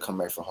somebody come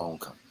back for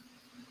homecoming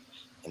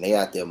and they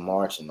out there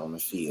marching on the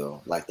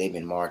field like they've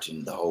been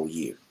marching the whole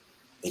year?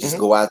 They just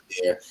go out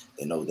there.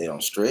 They know they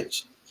don't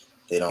stretch.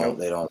 They don't,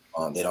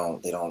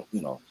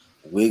 you know,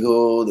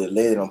 wiggle.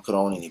 They don't put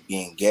on any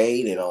being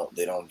gay. They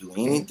don't do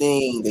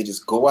anything. They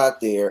just go out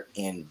there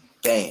and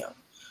bam,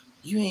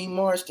 you ain't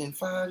marched in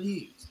 5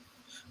 years.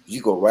 You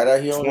go right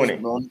out here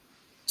on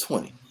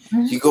 20.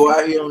 You go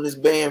out here on this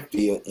band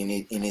field and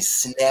it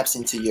snaps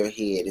into your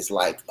head. It's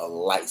like a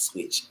light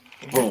switch.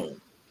 Boom.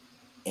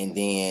 And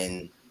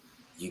then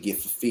you get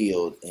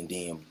fulfilled and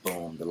then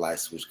boom, the light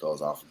switch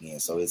goes off again.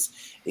 So it's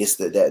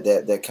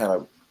that kind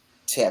of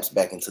taps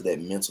back into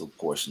that mental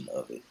portion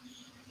of it.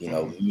 You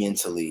know,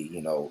 mentally,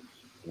 you know,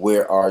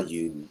 where are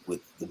you with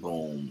the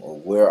boom or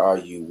where are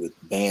you with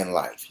band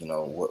life? You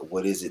know,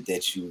 what is it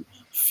that you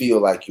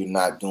feel like you're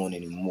not doing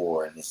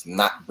anymore and it's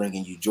not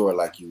bringing you joy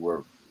like you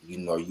were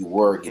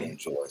getting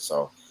joy.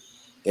 So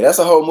yeah, that's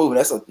a whole movie.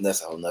 That's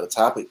a whole nother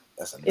topic.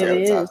 That's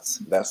another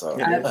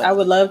topic. I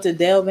would love to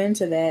delve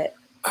into that.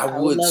 I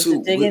would love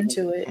too. To dig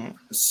into it.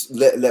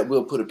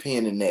 We'll put a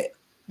pin in that.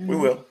 We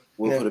will.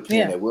 We'll put a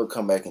pin in that. We'll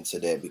come back into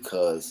that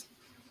because,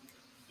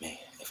 man,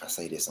 if I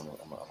say this, I'm gonna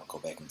go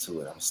back into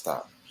it. I'm gonna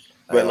stop.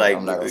 But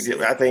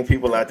I think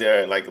people out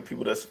there, like the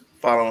people that's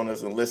following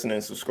us and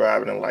listening,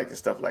 subscribing and liking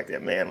stuff like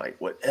that, man, like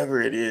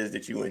whatever it is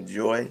that you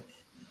enjoy,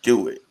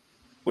 do it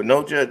with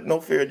no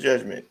fear of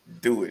judgment.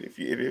 Do it. If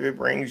it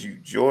brings you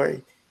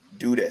joy,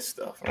 do that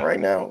stuff. And right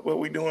now, what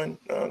we doing,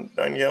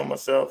 Danielle,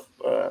 myself,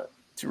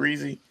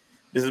 Terezi,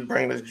 this is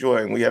bringing us joy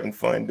and we having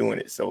fun doing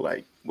it. So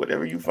like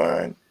whatever you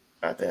find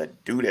out there,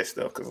 do that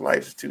stuff because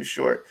life is too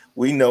short.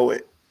 We know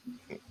it.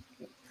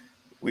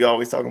 We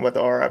always talking about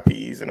the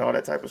RIPs and all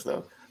that type of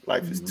stuff.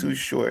 Life is too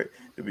short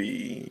to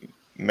be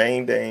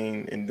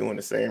maintaining and doing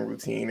the same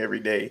routine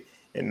every day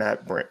and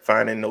not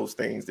finding those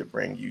things that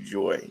bring you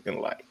joy in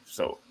life.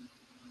 So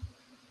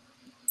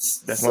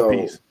that's my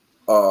piece.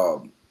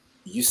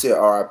 You said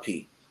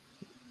RIP.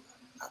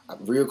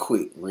 Real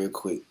quick.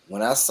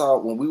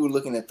 When we were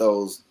looking at that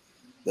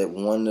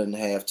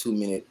 1.5, 2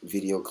 minute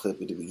video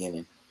clip at the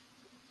beginning,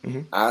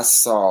 I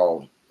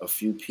saw a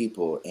few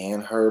people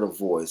and heard a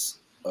voice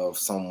of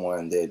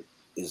someone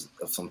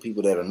of some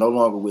people that are no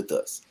longer with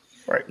us.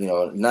 Right. You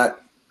know,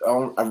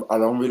 I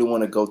don't really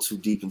want to go too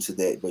deep into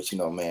that, but you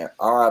know, man,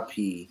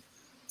 RIP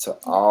to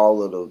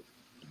all of the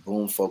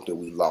boom folk that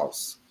we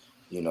lost.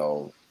 You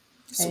know,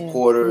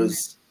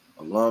 supporters,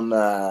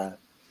 alumni,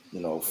 you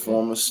know,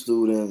 former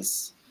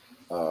students,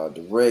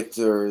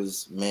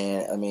 directors,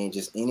 man. I mean,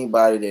 just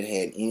anybody that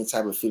had any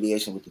type of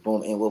affiliation with the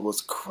boom. And what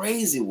was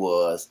crazy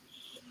was,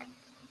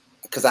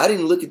 because I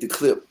didn't look at the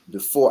clip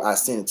before I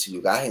sent it to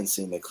you. I hadn't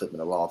seen that clip in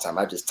a long time.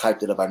 I just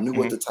typed it up. I knew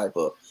what to type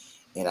up.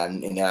 And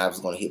I was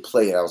going to hit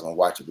play and I was going to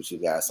watch it with you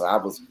guys. So I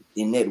was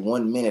in that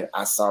 1 minute,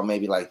 I saw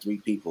maybe like 3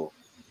 people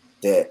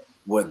that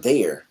were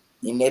there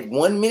in that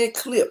 1 minute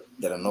clip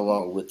that are no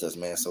longer with us,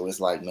 man. So it's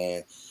like,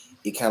 man,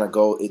 it kind of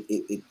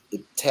it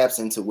taps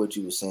into what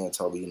you were saying,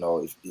 Toby. You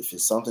know, if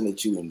it's something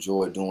that you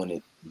enjoy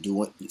doing,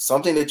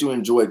 something that you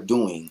enjoy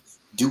doing,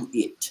 do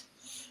it.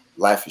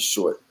 Life is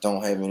short.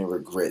 Don't have any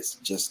regrets.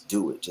 Just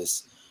do it.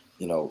 Just,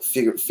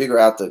 figure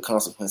out the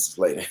consequences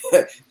later.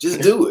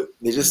 Just do it.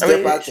 They just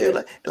step out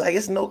there. Like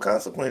it's no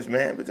consequence,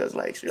 man, because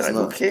like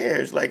who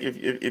cares? Like if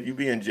you're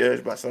being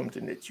judged by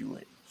something that you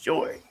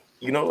enjoy,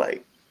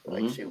 like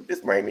shoot,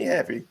 this made me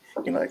happy.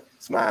 Like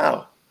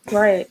smile.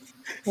 Right.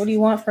 What do you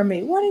want from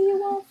me? What do you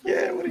want from me?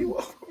 Yeah, what do you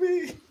want from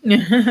me?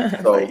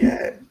 So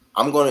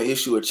I'm going to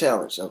issue a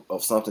challenge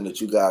of something that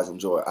you guys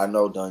enjoy. I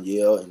know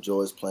Danielle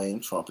enjoys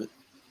playing trumpet,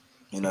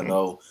 and I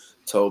know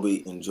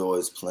Toby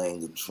enjoys playing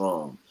the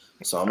drum.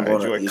 So I'm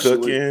going to issue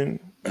cooking.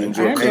 I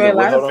enjoy a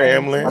lot of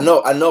family. I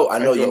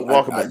know you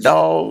walking my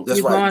dog. That's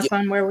you right. Going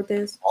somewhere with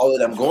this? All of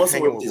that. I'm going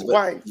somewhere with this.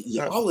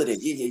 All of that.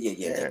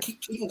 Yeah.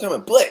 Keep them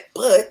coming.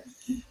 But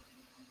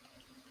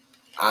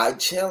I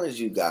challenge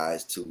you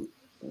guys to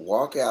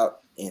walk out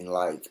in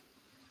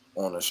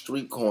on a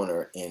street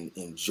corner and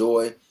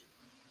enjoy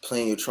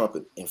playing your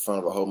trumpet in front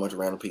of a whole bunch of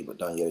random people.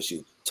 Danielle,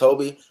 you.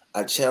 Toby,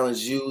 I challenge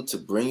you to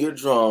bring your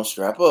drum,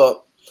 strap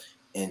up,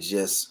 and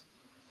just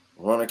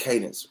run a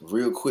cadence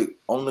real quick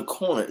on the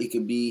corner. It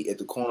could be at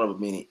the corner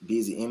of a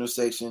busy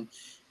intersection.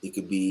 It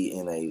could be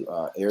in a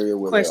area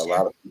where there are a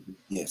lot of people.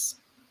 Yes.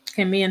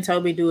 Can me and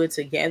Toby do it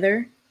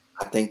together?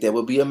 I think that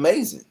would be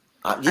amazing.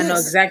 Yes. I know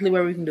exactly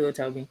where we can do it,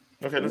 Toby.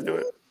 Okay, let's do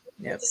it.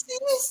 Yep.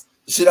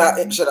 Should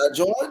I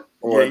join?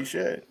 Or yeah, you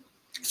should.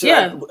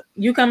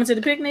 You coming to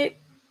the picnic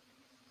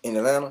in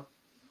Atlanta?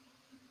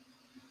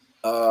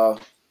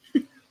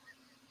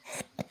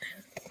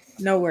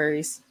 No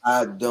worries.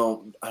 I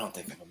don't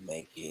think I'm gonna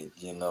make it.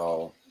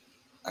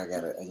 I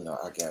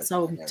gotta.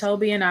 So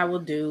Toby and I will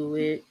do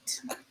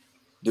it.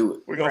 Do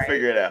it. We're gonna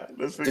figure it out.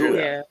 Let's figure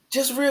it out.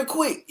 Just real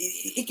quick.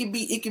 It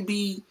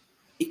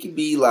could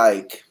be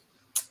like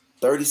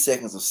 30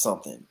 seconds of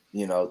something.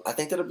 I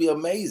think that'll be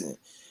amazing.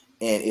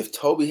 And if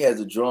Toby has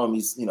a drum,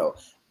 he's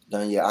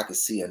Danielle, I could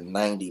see a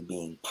 90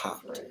 being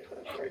popped.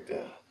 Right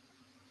there.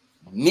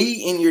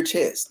 Knee in your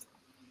chest.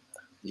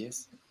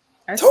 Yes.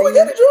 Toby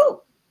got a drum.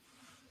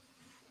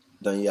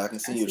 Danielle, I can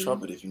sing you a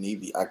trumpet if you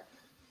need me. I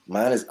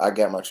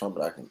got my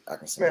trumpet. I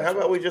can sing. Man, how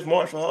about we just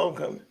march for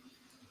homecoming?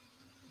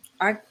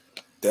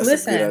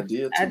 That's a good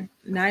idea too.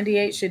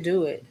 98 should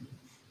do it.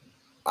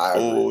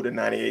 The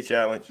 98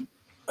 challenge.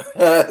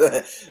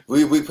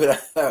 we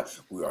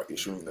are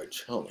issuing a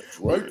challenge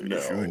right now.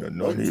 Issuing a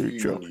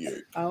 98 challenge.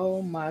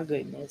 Oh my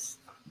goodness.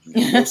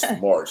 You must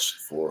march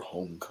for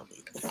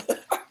homecoming.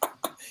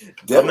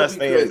 I'm not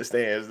staying in the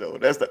stands though.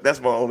 That's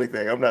my only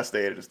thing. I'm not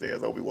staying in the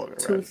stands. I'll be walking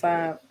around.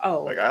 2-5.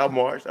 Oh, like I'll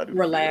march. I do.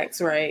 Relax,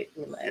 right?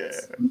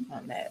 Relax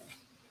on that.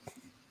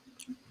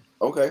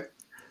 Okay,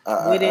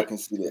 I can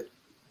see that.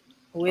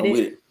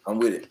 I'm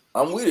with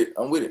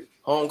it.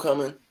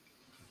 Homecoming,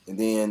 and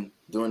then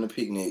during the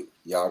picnic,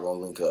 y'all gonna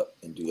link up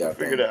and do y'all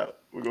figure it out.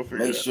 We're gonna figure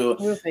it out. Make sure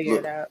we'll figure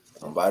it out.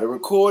 Somebody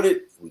record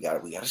it. We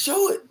gotta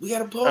show it. We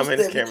gotta post it. How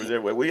many cameras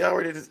everywhere? We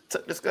already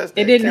discussed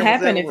that. It didn't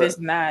happen if it's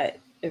not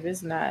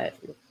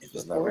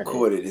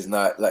recorded. It's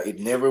not like it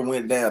never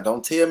went down.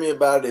 Don't tell me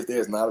about it if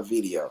there's not a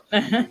video.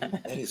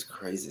 That is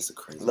crazy. It's a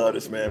crazy. Love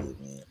this, man.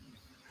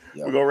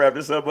 Yep. We're gonna wrap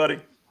this up,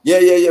 buddy.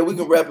 Yeah. We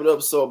can wrap it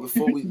up. So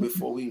before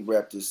we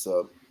wrap this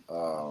up,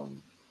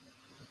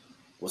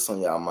 what's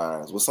on y'all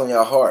minds? What's on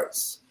y'all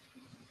hearts?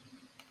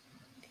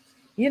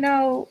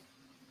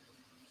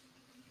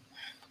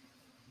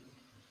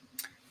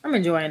 I'm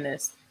enjoying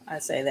this. I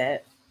say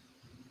that.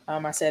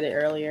 I said it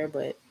earlier,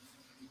 but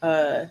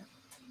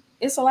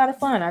it's a lot of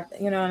fun. I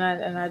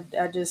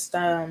just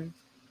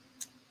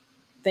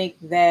think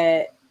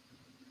that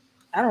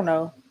I don't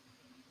know.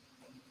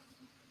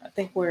 I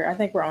think we're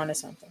onto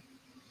something.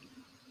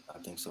 I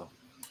think so.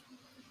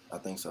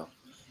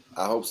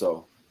 I hope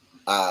so.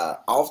 I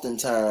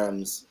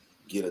oftentimes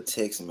get a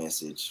text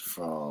message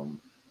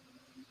from.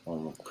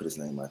 I'm gonna put his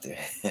name out there.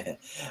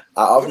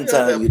 I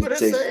oftentimes get a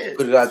text.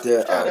 Put it out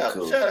there.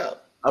 Cool. Shout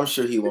out. I'm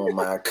sure he won't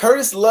mind.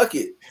 Curtis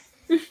Luckett.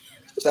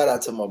 Shout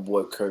out to my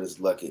boy Curtis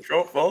Luckett.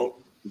 Short phone.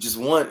 Just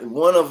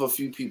one of a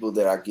few people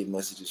that I get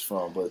messages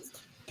from, but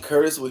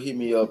Curtis will hit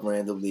me up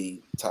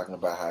randomly talking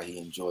about how he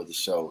enjoyed the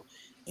show,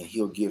 and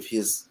he'll give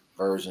his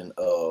version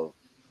of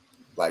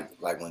like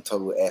when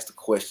Toby asked a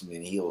question,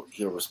 and he'll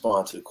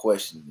respond to the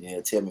question, and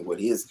he'll tell me what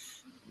his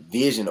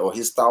vision or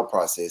his thought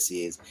process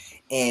is,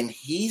 and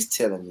he's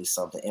telling me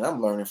something, and I'm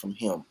learning from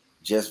him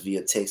just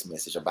via text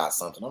message about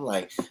something. I'm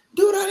like,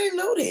 dude, I didn't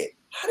know that.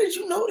 How did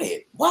you know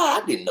that? Why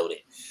I didn't know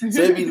that?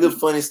 So it'd be little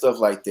funny stuff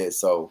like that.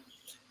 So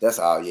that's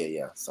all.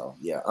 Yeah. So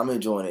yeah, I'm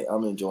enjoying it.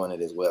 I'm enjoying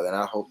it as well, and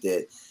I hope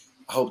that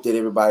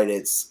everybody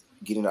that's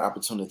getting the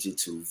opportunity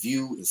to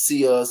view and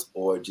see us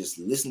or just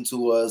listen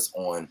to us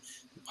on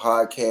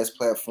podcast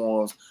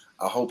platforms,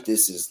 I hope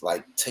this is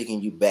like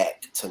taking you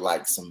back to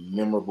like some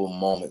memorable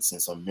moments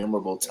and some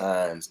memorable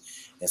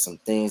times and some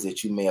things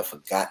that you may have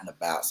forgotten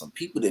about, some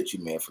people that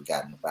you may have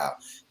forgotten about,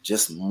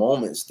 just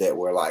moments that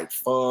were like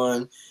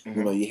fun.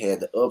 Mm-hmm. You had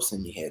the ups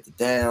and you had the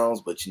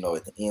downs, but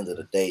at the end of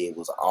the day, it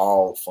was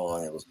all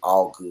fun. It was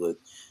all good.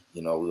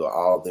 We were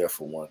all there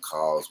for one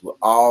cause. We're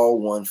all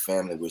one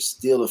family. We're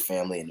still a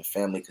family, and the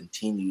family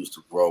continues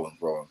to grow and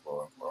grow and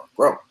grow and grow and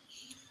grow.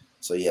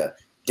 So yeah,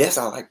 that's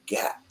all I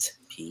got.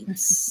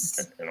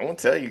 Peace. And I want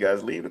to tell you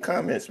guys, leave the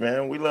comments,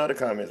 man. We love the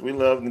comments. We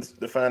love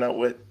to find out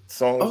what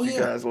songs you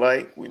guys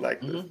like. We like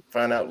to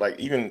find out, like,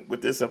 even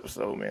with this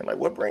episode, man, like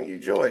what brings you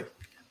joy.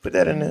 Put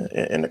that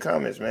in the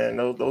comments, man.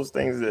 Those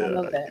things I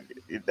love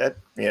that.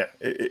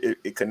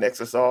 It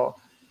connects us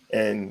all.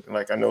 And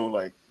like I know,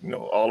 like,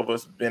 all of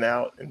us have been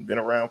out and been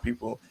around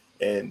people,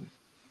 and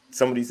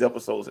some of these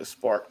episodes have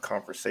sparked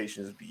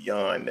conversations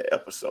beyond the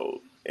episode.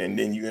 And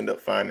then you end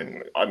up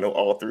finding, I know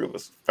all three of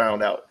us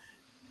found out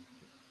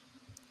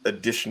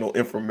additional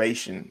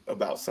information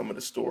about some of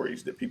the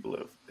stories that people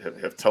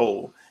have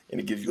told, and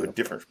it gives you a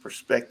different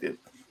perspective.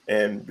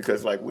 And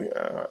because like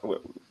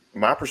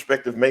my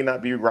perspective may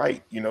not be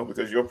right,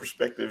 because your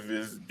perspective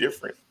is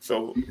different.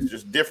 So it's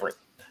just different.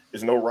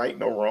 There's no right,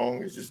 no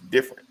wrong. It's just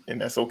different, and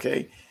that's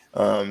okay.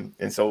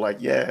 And so like,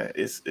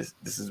 this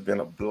has been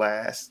a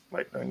blast,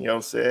 like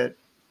Danielle said,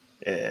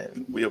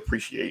 and we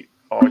appreciate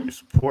all your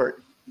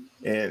support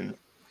and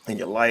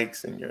your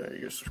likes and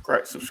your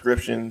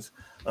subscriptions.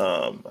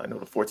 I know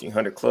the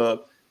 1400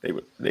 Club,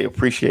 they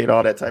appreciate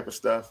all that type of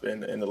stuff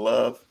and the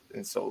love,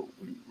 and so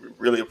we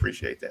really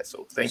appreciate that.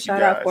 So thank you guys.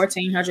 Shout out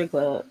 1400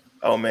 Club.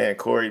 Oh man,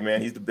 Corey,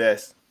 man, he's the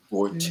best.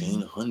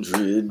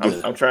 1400.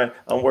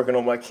 I'm working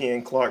on my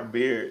Ken Clark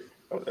beard.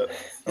 I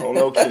don't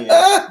know Ken,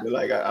 but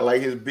like I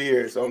like his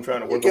beard, so I'm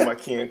trying to work on my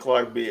Ken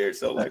Clark beard.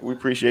 So like, we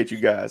appreciate you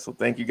guys. So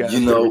thank you guys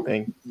for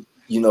everything.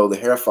 The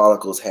hair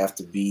follicles have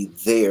to be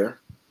there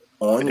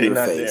on your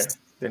face.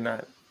 They're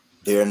not.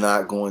 They're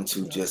not going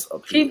to just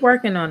appear. Keep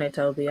working on it,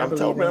 Toby. I'm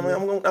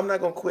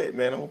not gonna quit,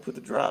 man. I'm gonna put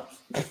the drops.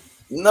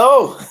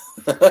 No.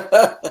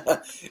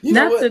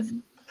 Not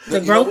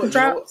the growth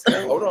drops.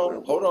 Hold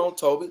on,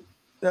 Toby.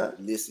 Yeah.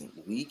 Listen,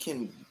 we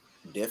can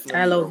definitely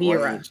aloe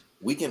vera.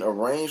 We can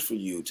arrange for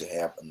you to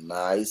have a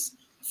nice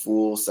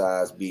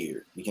full-size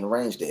beard. We can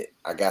arrange that.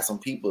 I got some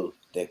people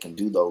that can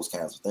do those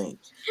kinds of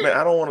things. Man,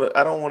 I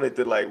don't want it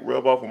to like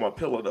rub off on my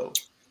pillow though.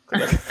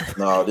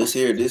 No, this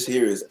here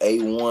is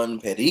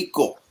A1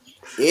 Perico.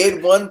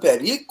 A1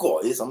 Perico.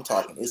 It's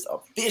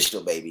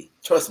official, baby.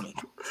 Trust me.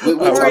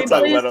 Corey,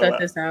 please cut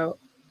this out.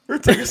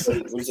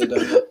 Close it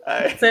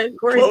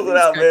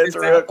out, man.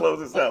 Terrell, close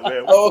this out,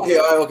 man. Okay.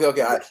 All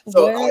right.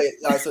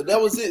 So that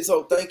was it.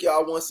 So thank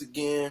y'all once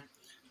again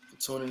for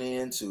tuning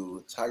in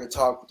to Tiger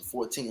Talk with the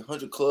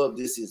 1400 Club.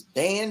 This is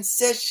Band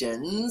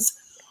Sessions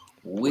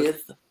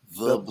with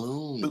the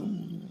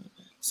Boom.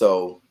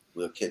 So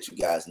we'll catch you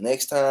guys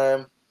next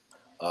time.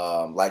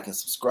 Like and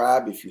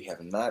subscribe if you have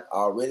not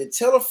already.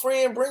 Tell a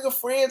friend, bring a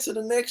friend to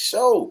the next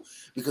show,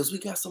 because we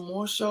got some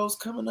more shows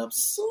coming up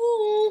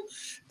soon.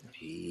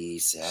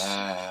 Peace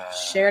out.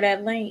 Share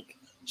that link.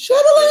 Share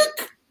the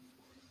link.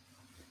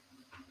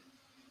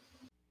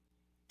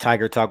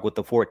 Tiger Talk with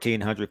the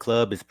 1400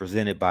 Club is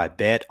presented by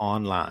Bet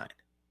Online.